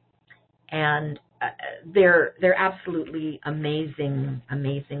 And they're absolutely amazing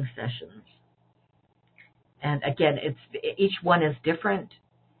sessions. And again, each one is different.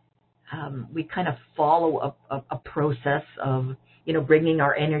 We kind of follow a process of, bringing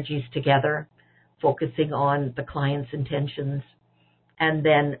our energies together, focusing on the client's intentions, and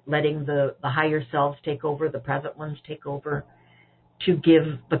then letting the higher selves take over, the present ones take over, to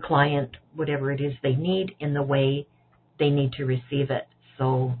give the client whatever it is they need in the way they need to receive it.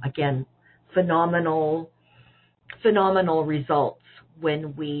 So again, phenomenal results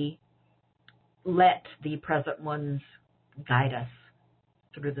when we let the present ones guide us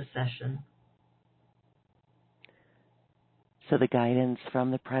through the session. So the guidance from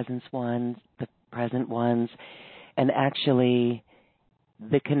the present ones, and actually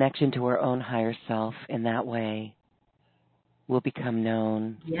the connection to our own higher self in that way will become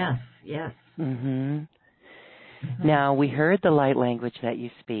known. Yes. Mm-hmm. Now, we heard the light language that you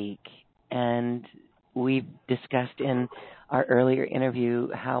speak, and we've discussed in our earlier interview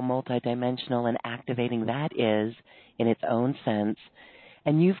how multidimensional and activating that is in its own sense.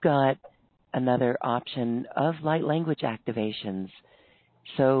 And you've got another option of light language activations.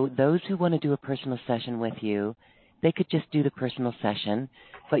 So those who want to do a personal session with you, they could just do the personal session,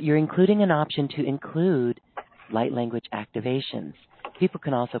 but you're including an option to include light language activations. People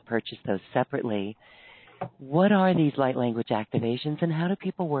can also purchase those separately. What are these light language activations, and how do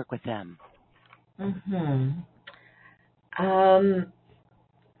people work with them?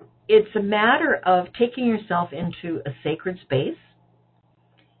 It's a matter of taking yourself into a sacred space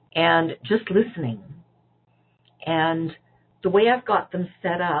and just listening. And the way I've got them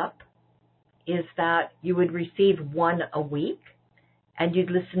set up is that you would receive one a week, and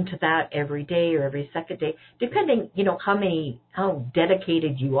you'd listen to that every day or every second day, depending, how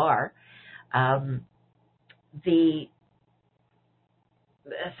dedicated you are.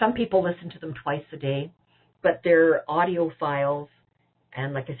 Some people listen to them twice a day, but they're audio files,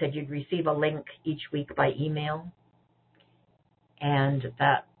 and like I said, you'd receive a link each week by email, and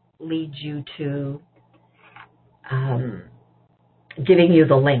that leads you to giving you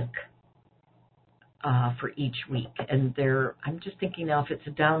the link for each week. And I'm just thinking now if it's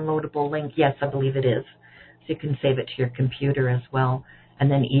a downloadable link. Yes, I believe it is. So you can save it to your computer as well, and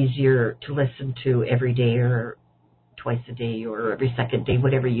then easier to listen to every day or twice a day or every second day,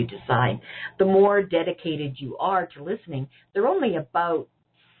 whatever you decide. The more dedicated you are to listening, they're only about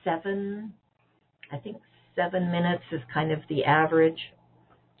 7 minutes is kind of the average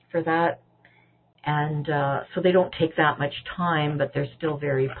for that. And so they don't take that much time, but they're still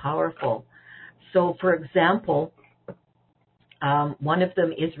very powerful. So, for example, one of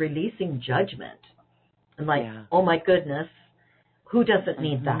them is releasing judgment. And oh my goodness, who doesn't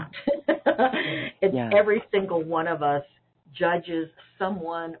need that? Every single one of us judges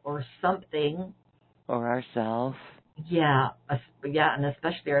someone or something. Or ourselves. Yeah, and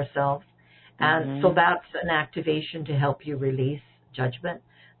especially ourselves. And so that's an activation to help you release judgment.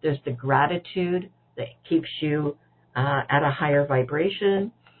 There's the gratitude that keeps you at a higher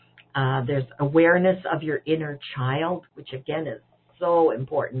vibration. There's awareness of your inner child, which again is so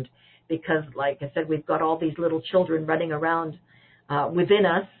important because, like I said, we've got all these little children running around within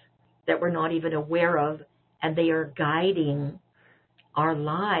us that we're not even aware of, and they are guiding our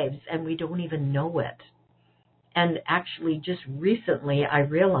lives, and we don't even know it. And actually, just recently, I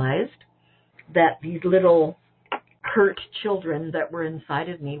realized that these little hurt children that were inside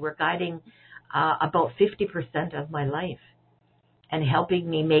of me were guiding about 50% of my life and helping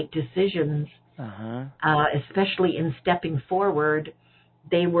me make decisions, especially in stepping forward.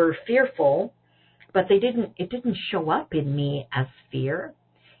 They were fearful, but it didn't show up in me as fear.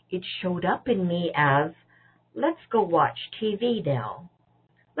 It showed up in me as, let's go watch TV now.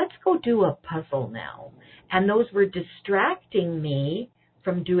 Let's go do a puzzle now. And those were distracting me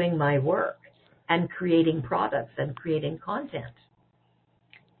from doing my work and creating products and creating content.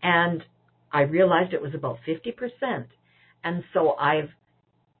 And I realized it was about 50%. And so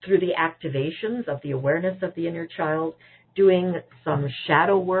through the activations of the awareness of the inner child, doing some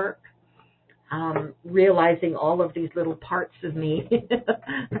shadow work, realizing all of these little parts of me.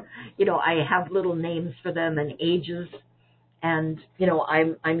 I have little names for them and ages. And,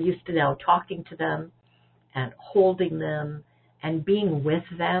 I'm used to now talking to them and holding them and being with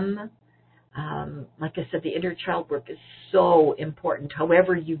them. Like I said, the inner child work is so important.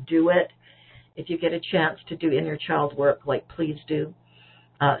 However you do it, if you get a chance to do inner child work, please do.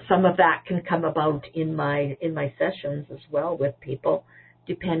 Some of that can come about in my sessions as well with people,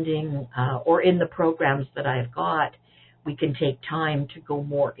 depending, or in the programs that I've got, we can take time to go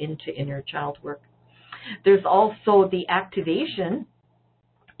more into inner child work. There's also the activation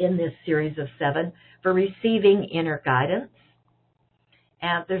in this series of 7 for receiving inner guidance.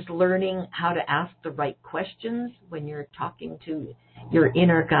 And there's learning how to ask the right questions when you're talking to your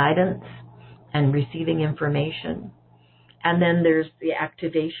inner guidance and receiving information. And then there's the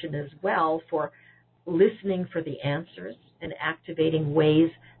activation as well for listening for the answers and activating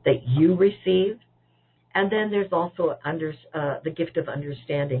ways that you receive. And then there's also the gift of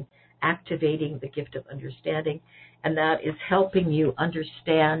understanding, activating the gift of understanding. And that is helping you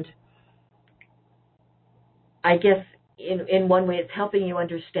understand, I guess, in one way, it's helping you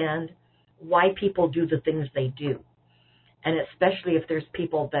understand why people do the things they do. And especially if there's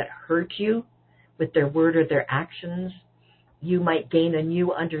people that hurt you with their word or their actions, you might gain a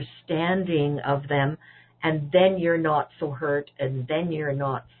new understanding of them, and then you're not so hurt, and then you're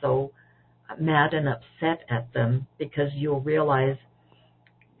not so mad and upset at them, because you'll realize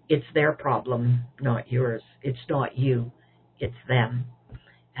it's their problem, not yours. It's not you, it's them.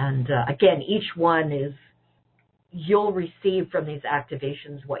 And again, each one is, you'll receive from these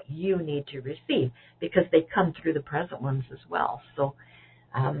activations what you need to receive, because they come through the present ones as well. So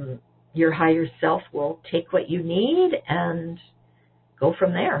your higher self will take what you need and go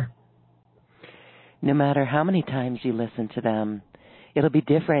from there. No matter how many times you listen to them, it'll be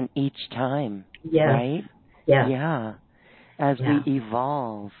different each time, right? Yeah. As we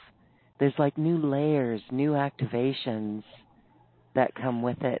evolve, there's like new layers, new activations that come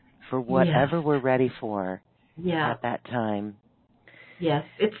with it for whatever we're ready for at that time. Yes.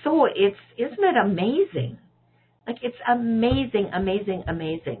 Isn't it amazing? Like, it's amazing, amazing,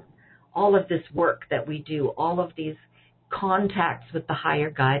 amazing. All of this work that we do, all of these contacts with the higher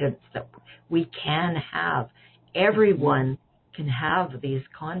guidance that we can have. Everyone can have these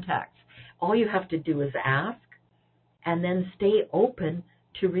contacts. All you have to do is ask, and then stay open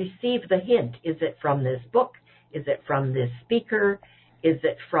to receive the hint. Is it from this book? Is it from this speaker? Is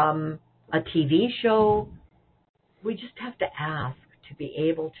it from a TV show? We just have to ask to be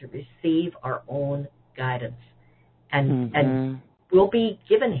able to receive our own guidance. And we'll be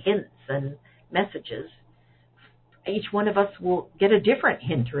given hints and messages. Each one of us will get a different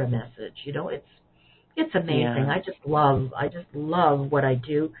hint or a message. You know, it's amazing. I just love what I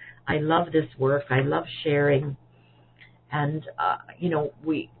do. I love this work. I love sharing. And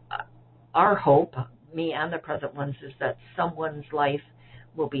our hope, me and the present ones, is that someone's life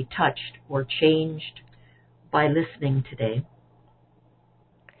will be touched or changed by listening today.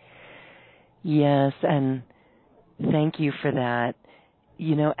 Yes, and thank you for that.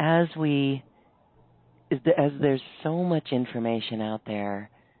 You know, as there's so much information out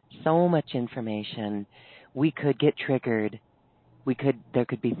there, so much information, we could get triggered. There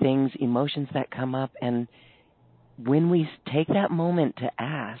could be things, emotions that come up, and when we take that moment to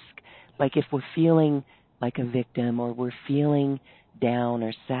ask, like if we're feeling like a victim or we're feeling down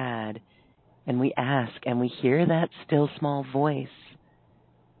or sad, and we ask and we hear that still small voice,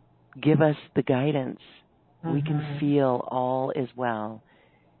 give us the guidance, we can feel all is well.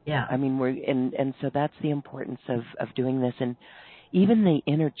 Yeah. I mean, and so that's the importance of doing this. And even the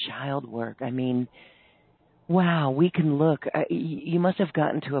inner child work, I mean, wow, we can look. You must have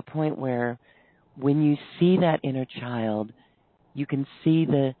gotten to a point where when you see that inner child, you can see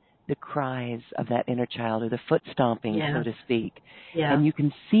the cries of that inner child, or the foot stomping, so to speak. Yeah. And you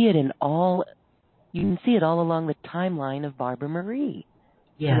can see it all along the timeline of Barbara Marie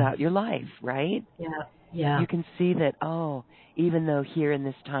throughout your life, right? Yeah. You can see that, even though here in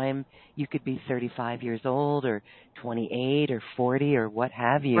this time you could be 35 years old or 28 or 40 or what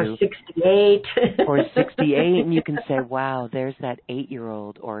have you. Or 68. Or 68, and you can say, wow, there's that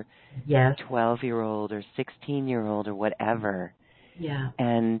 8-year-old or 12-year-old or 16-year-old or whatever. Yeah.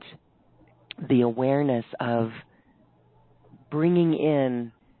 And the awareness of bringing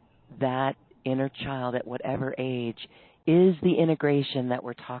in that inner child at whatever age is the integration that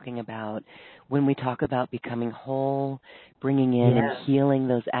we're talking about when we talk about becoming whole, bringing in and healing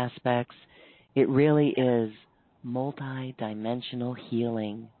those aspects. It really is multi-dimensional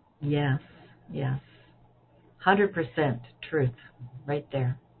healing. Yes. 100% truth right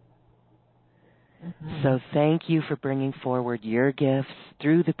there. So thank you for bringing forward your gifts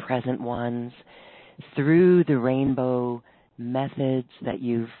through the present ones, through the rainbow methods that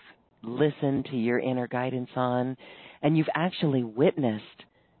you've listened to your inner guidance on, and you've actually witnessed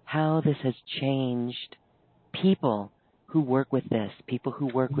how this has changed people who work with this, people who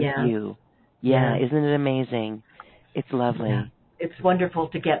work with you. Yeah, isn't it amazing? It's lovely. Yeah. It's wonderful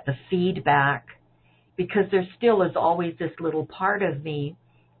to get the feedback, because there still is always this little part of me,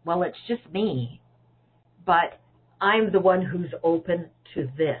 well, it's just me, but I'm the one who's open to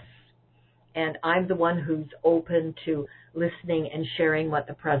this. and I'm the one who's open to listening and sharing what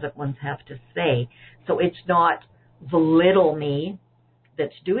the present ones have to say. So it's not the little me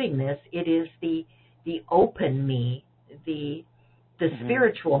that's doing this. It is the open me, the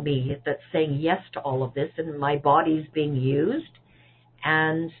spiritual me that's saying yes to all of this, and my body's being used,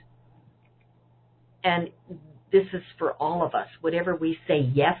 and this is for all of us. Whatever we say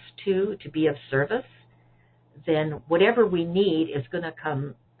yes to be of service, then whatever we need is going to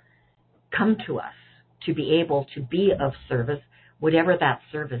come to us to be able to be of service, whatever that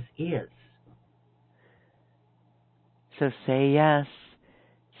service is. So say yes.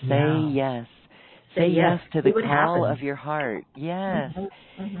 Say yes. Say yes to the call of your heart. Yes.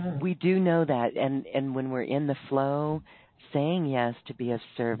 We do know that. And when we're in the flow, saying yes to be of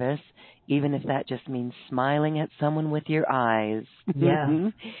service, even if that just means smiling at someone with your eyes.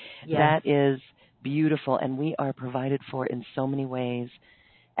 That is beautiful. And we are provided for in so many ways.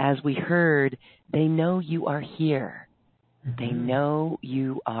 As we heard, they know you are here. They know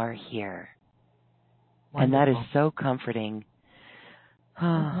you are here. Wonderful. And that is so comforting.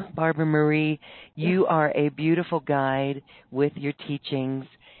 Oh, Barbara Marie, you are a beautiful guide with your teachings.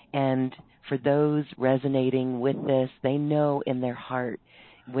 And for those resonating with this, they know in their heart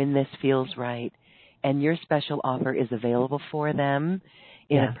when this feels right. And your special offer is available for them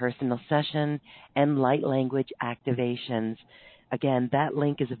in a personal session and light language activations. Again, that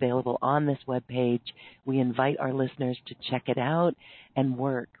link is available on this webpage. We invite our listeners to check it out and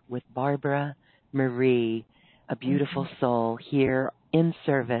work with Barbara Marie, a beautiful soul here in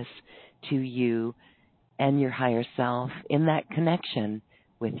service to you and your higher self, in that connection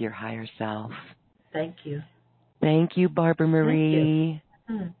with your higher self. Thank you. Thank you, Barbara Marie.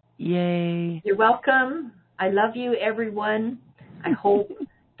 Thank you. Yay. You're welcome. I love you, everyone. I hope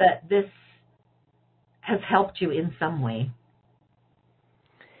that this has helped you in some way.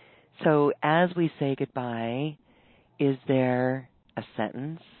 So as we say goodbye, is there a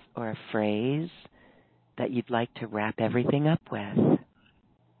sentence or a phrase that you'd like to wrap everything up with?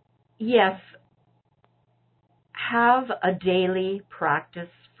 Yes. Have a daily practice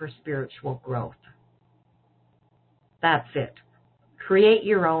for spiritual growth. That's it. Create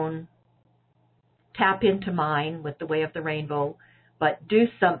your own. Tap into mine with the Way of the Rainbow, but do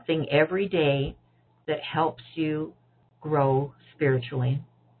something every day that helps you grow spiritually.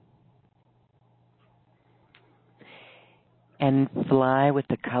 And fly with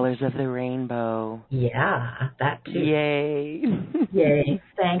the colors of the rainbow. Yeah, that too. Yay. Yay.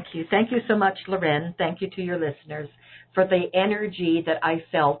 Thank you. Thank you so much, Loren. Thank you to your listeners for the energy that I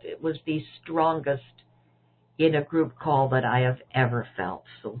felt. It was the strongest in a group call that I have ever felt.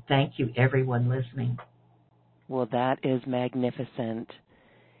 So thank you, everyone listening. Well, that is magnificent.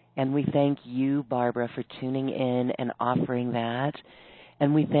 And we thank you, Barbara, for tuning in and offering that.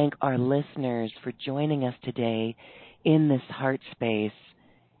 And we thank our listeners for joining us today in this heart space.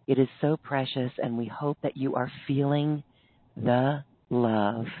 It is so precious, and we hope that you are feeling the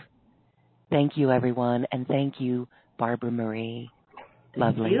love. Thank you, everyone, and thank you, Barbara Marie.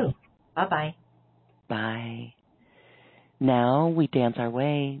 Lovely. Thank you. Bye-bye. Bye. Now we dance our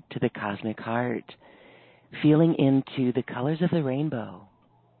way to the cosmic heart, feeling into the colors of the rainbow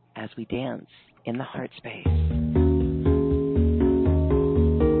as we dance in the heart space.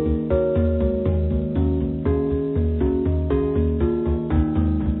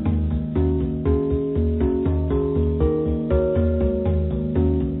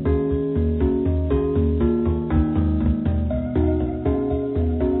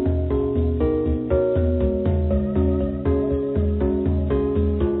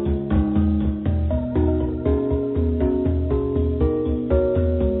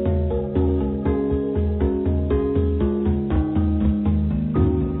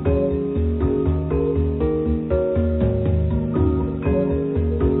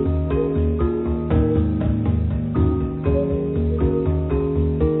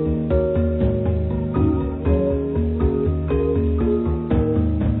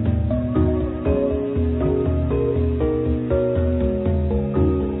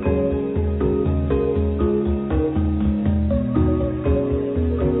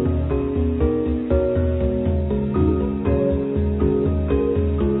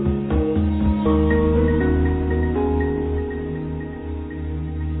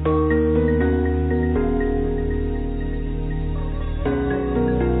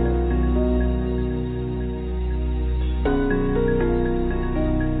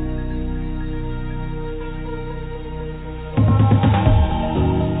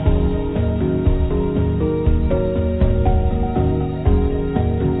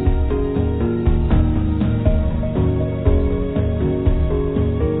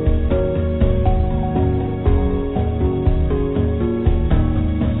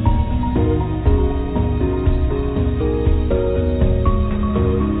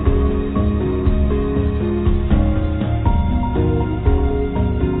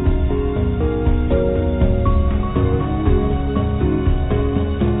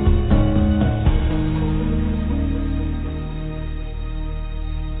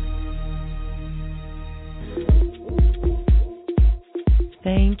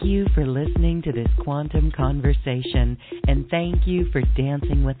 quantum conversation, and thank you for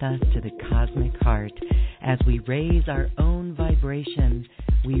dancing with us to the cosmic heart. As we raise our own vibration,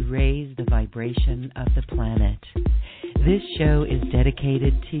 we raise the vibration of the planet. This show is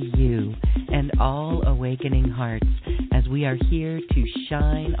dedicated to you and all awakening hearts, as we are here to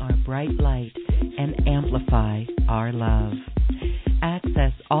shine our bright light and amplify our love.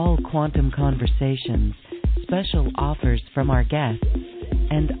 Access all quantum conversations, special offers from our guests,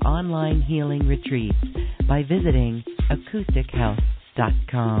 and online healing retreats by visiting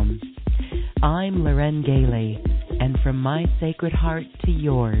acoustichealth.com. I'm Loren Gailey, and from my sacred heart to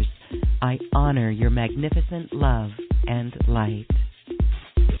yours, I honor your magnificent love and light.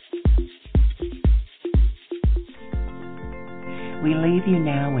 We leave you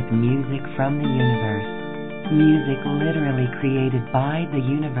now with music from the universe. Music literally created by the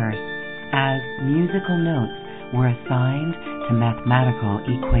universe, as musical notes were assigned to mathematical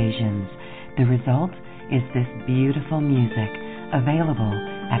equations. The result is this beautiful music, available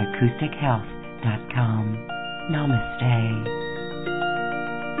at acoustichealth.com. Namaste.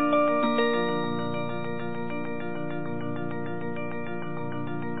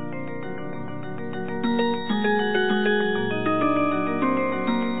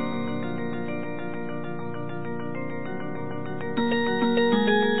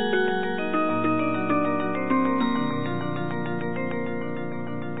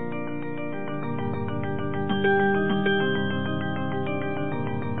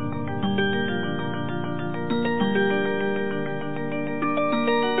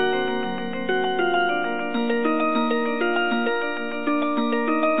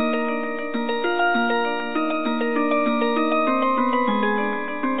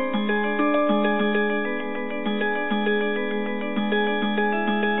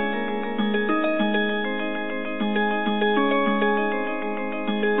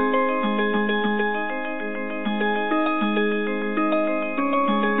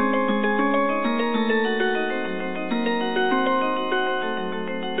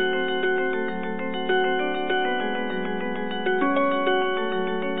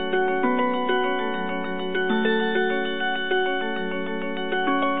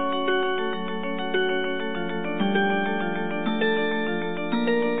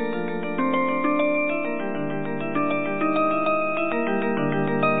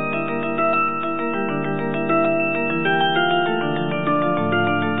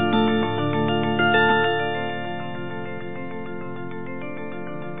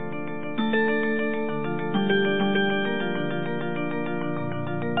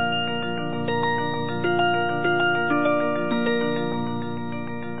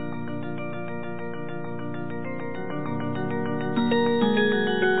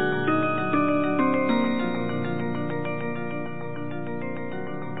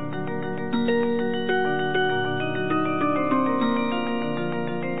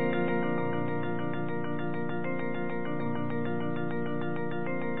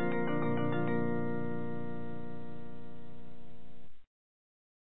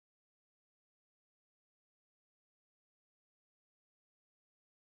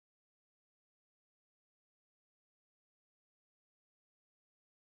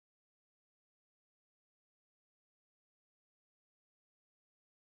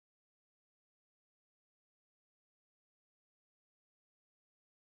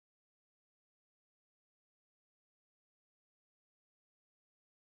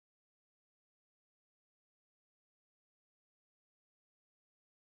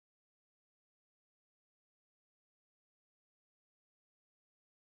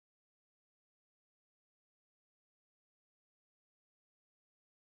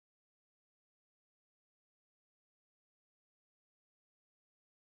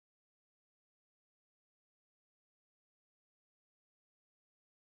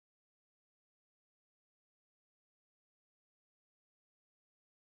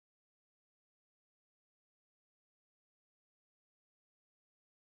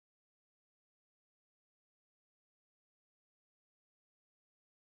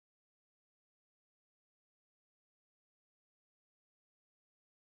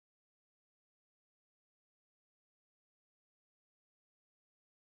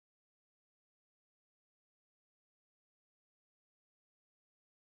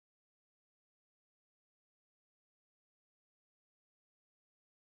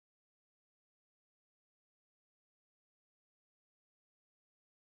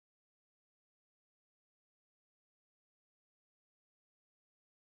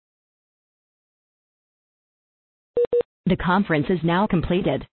 The conference is now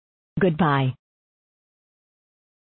completed. Goodbye.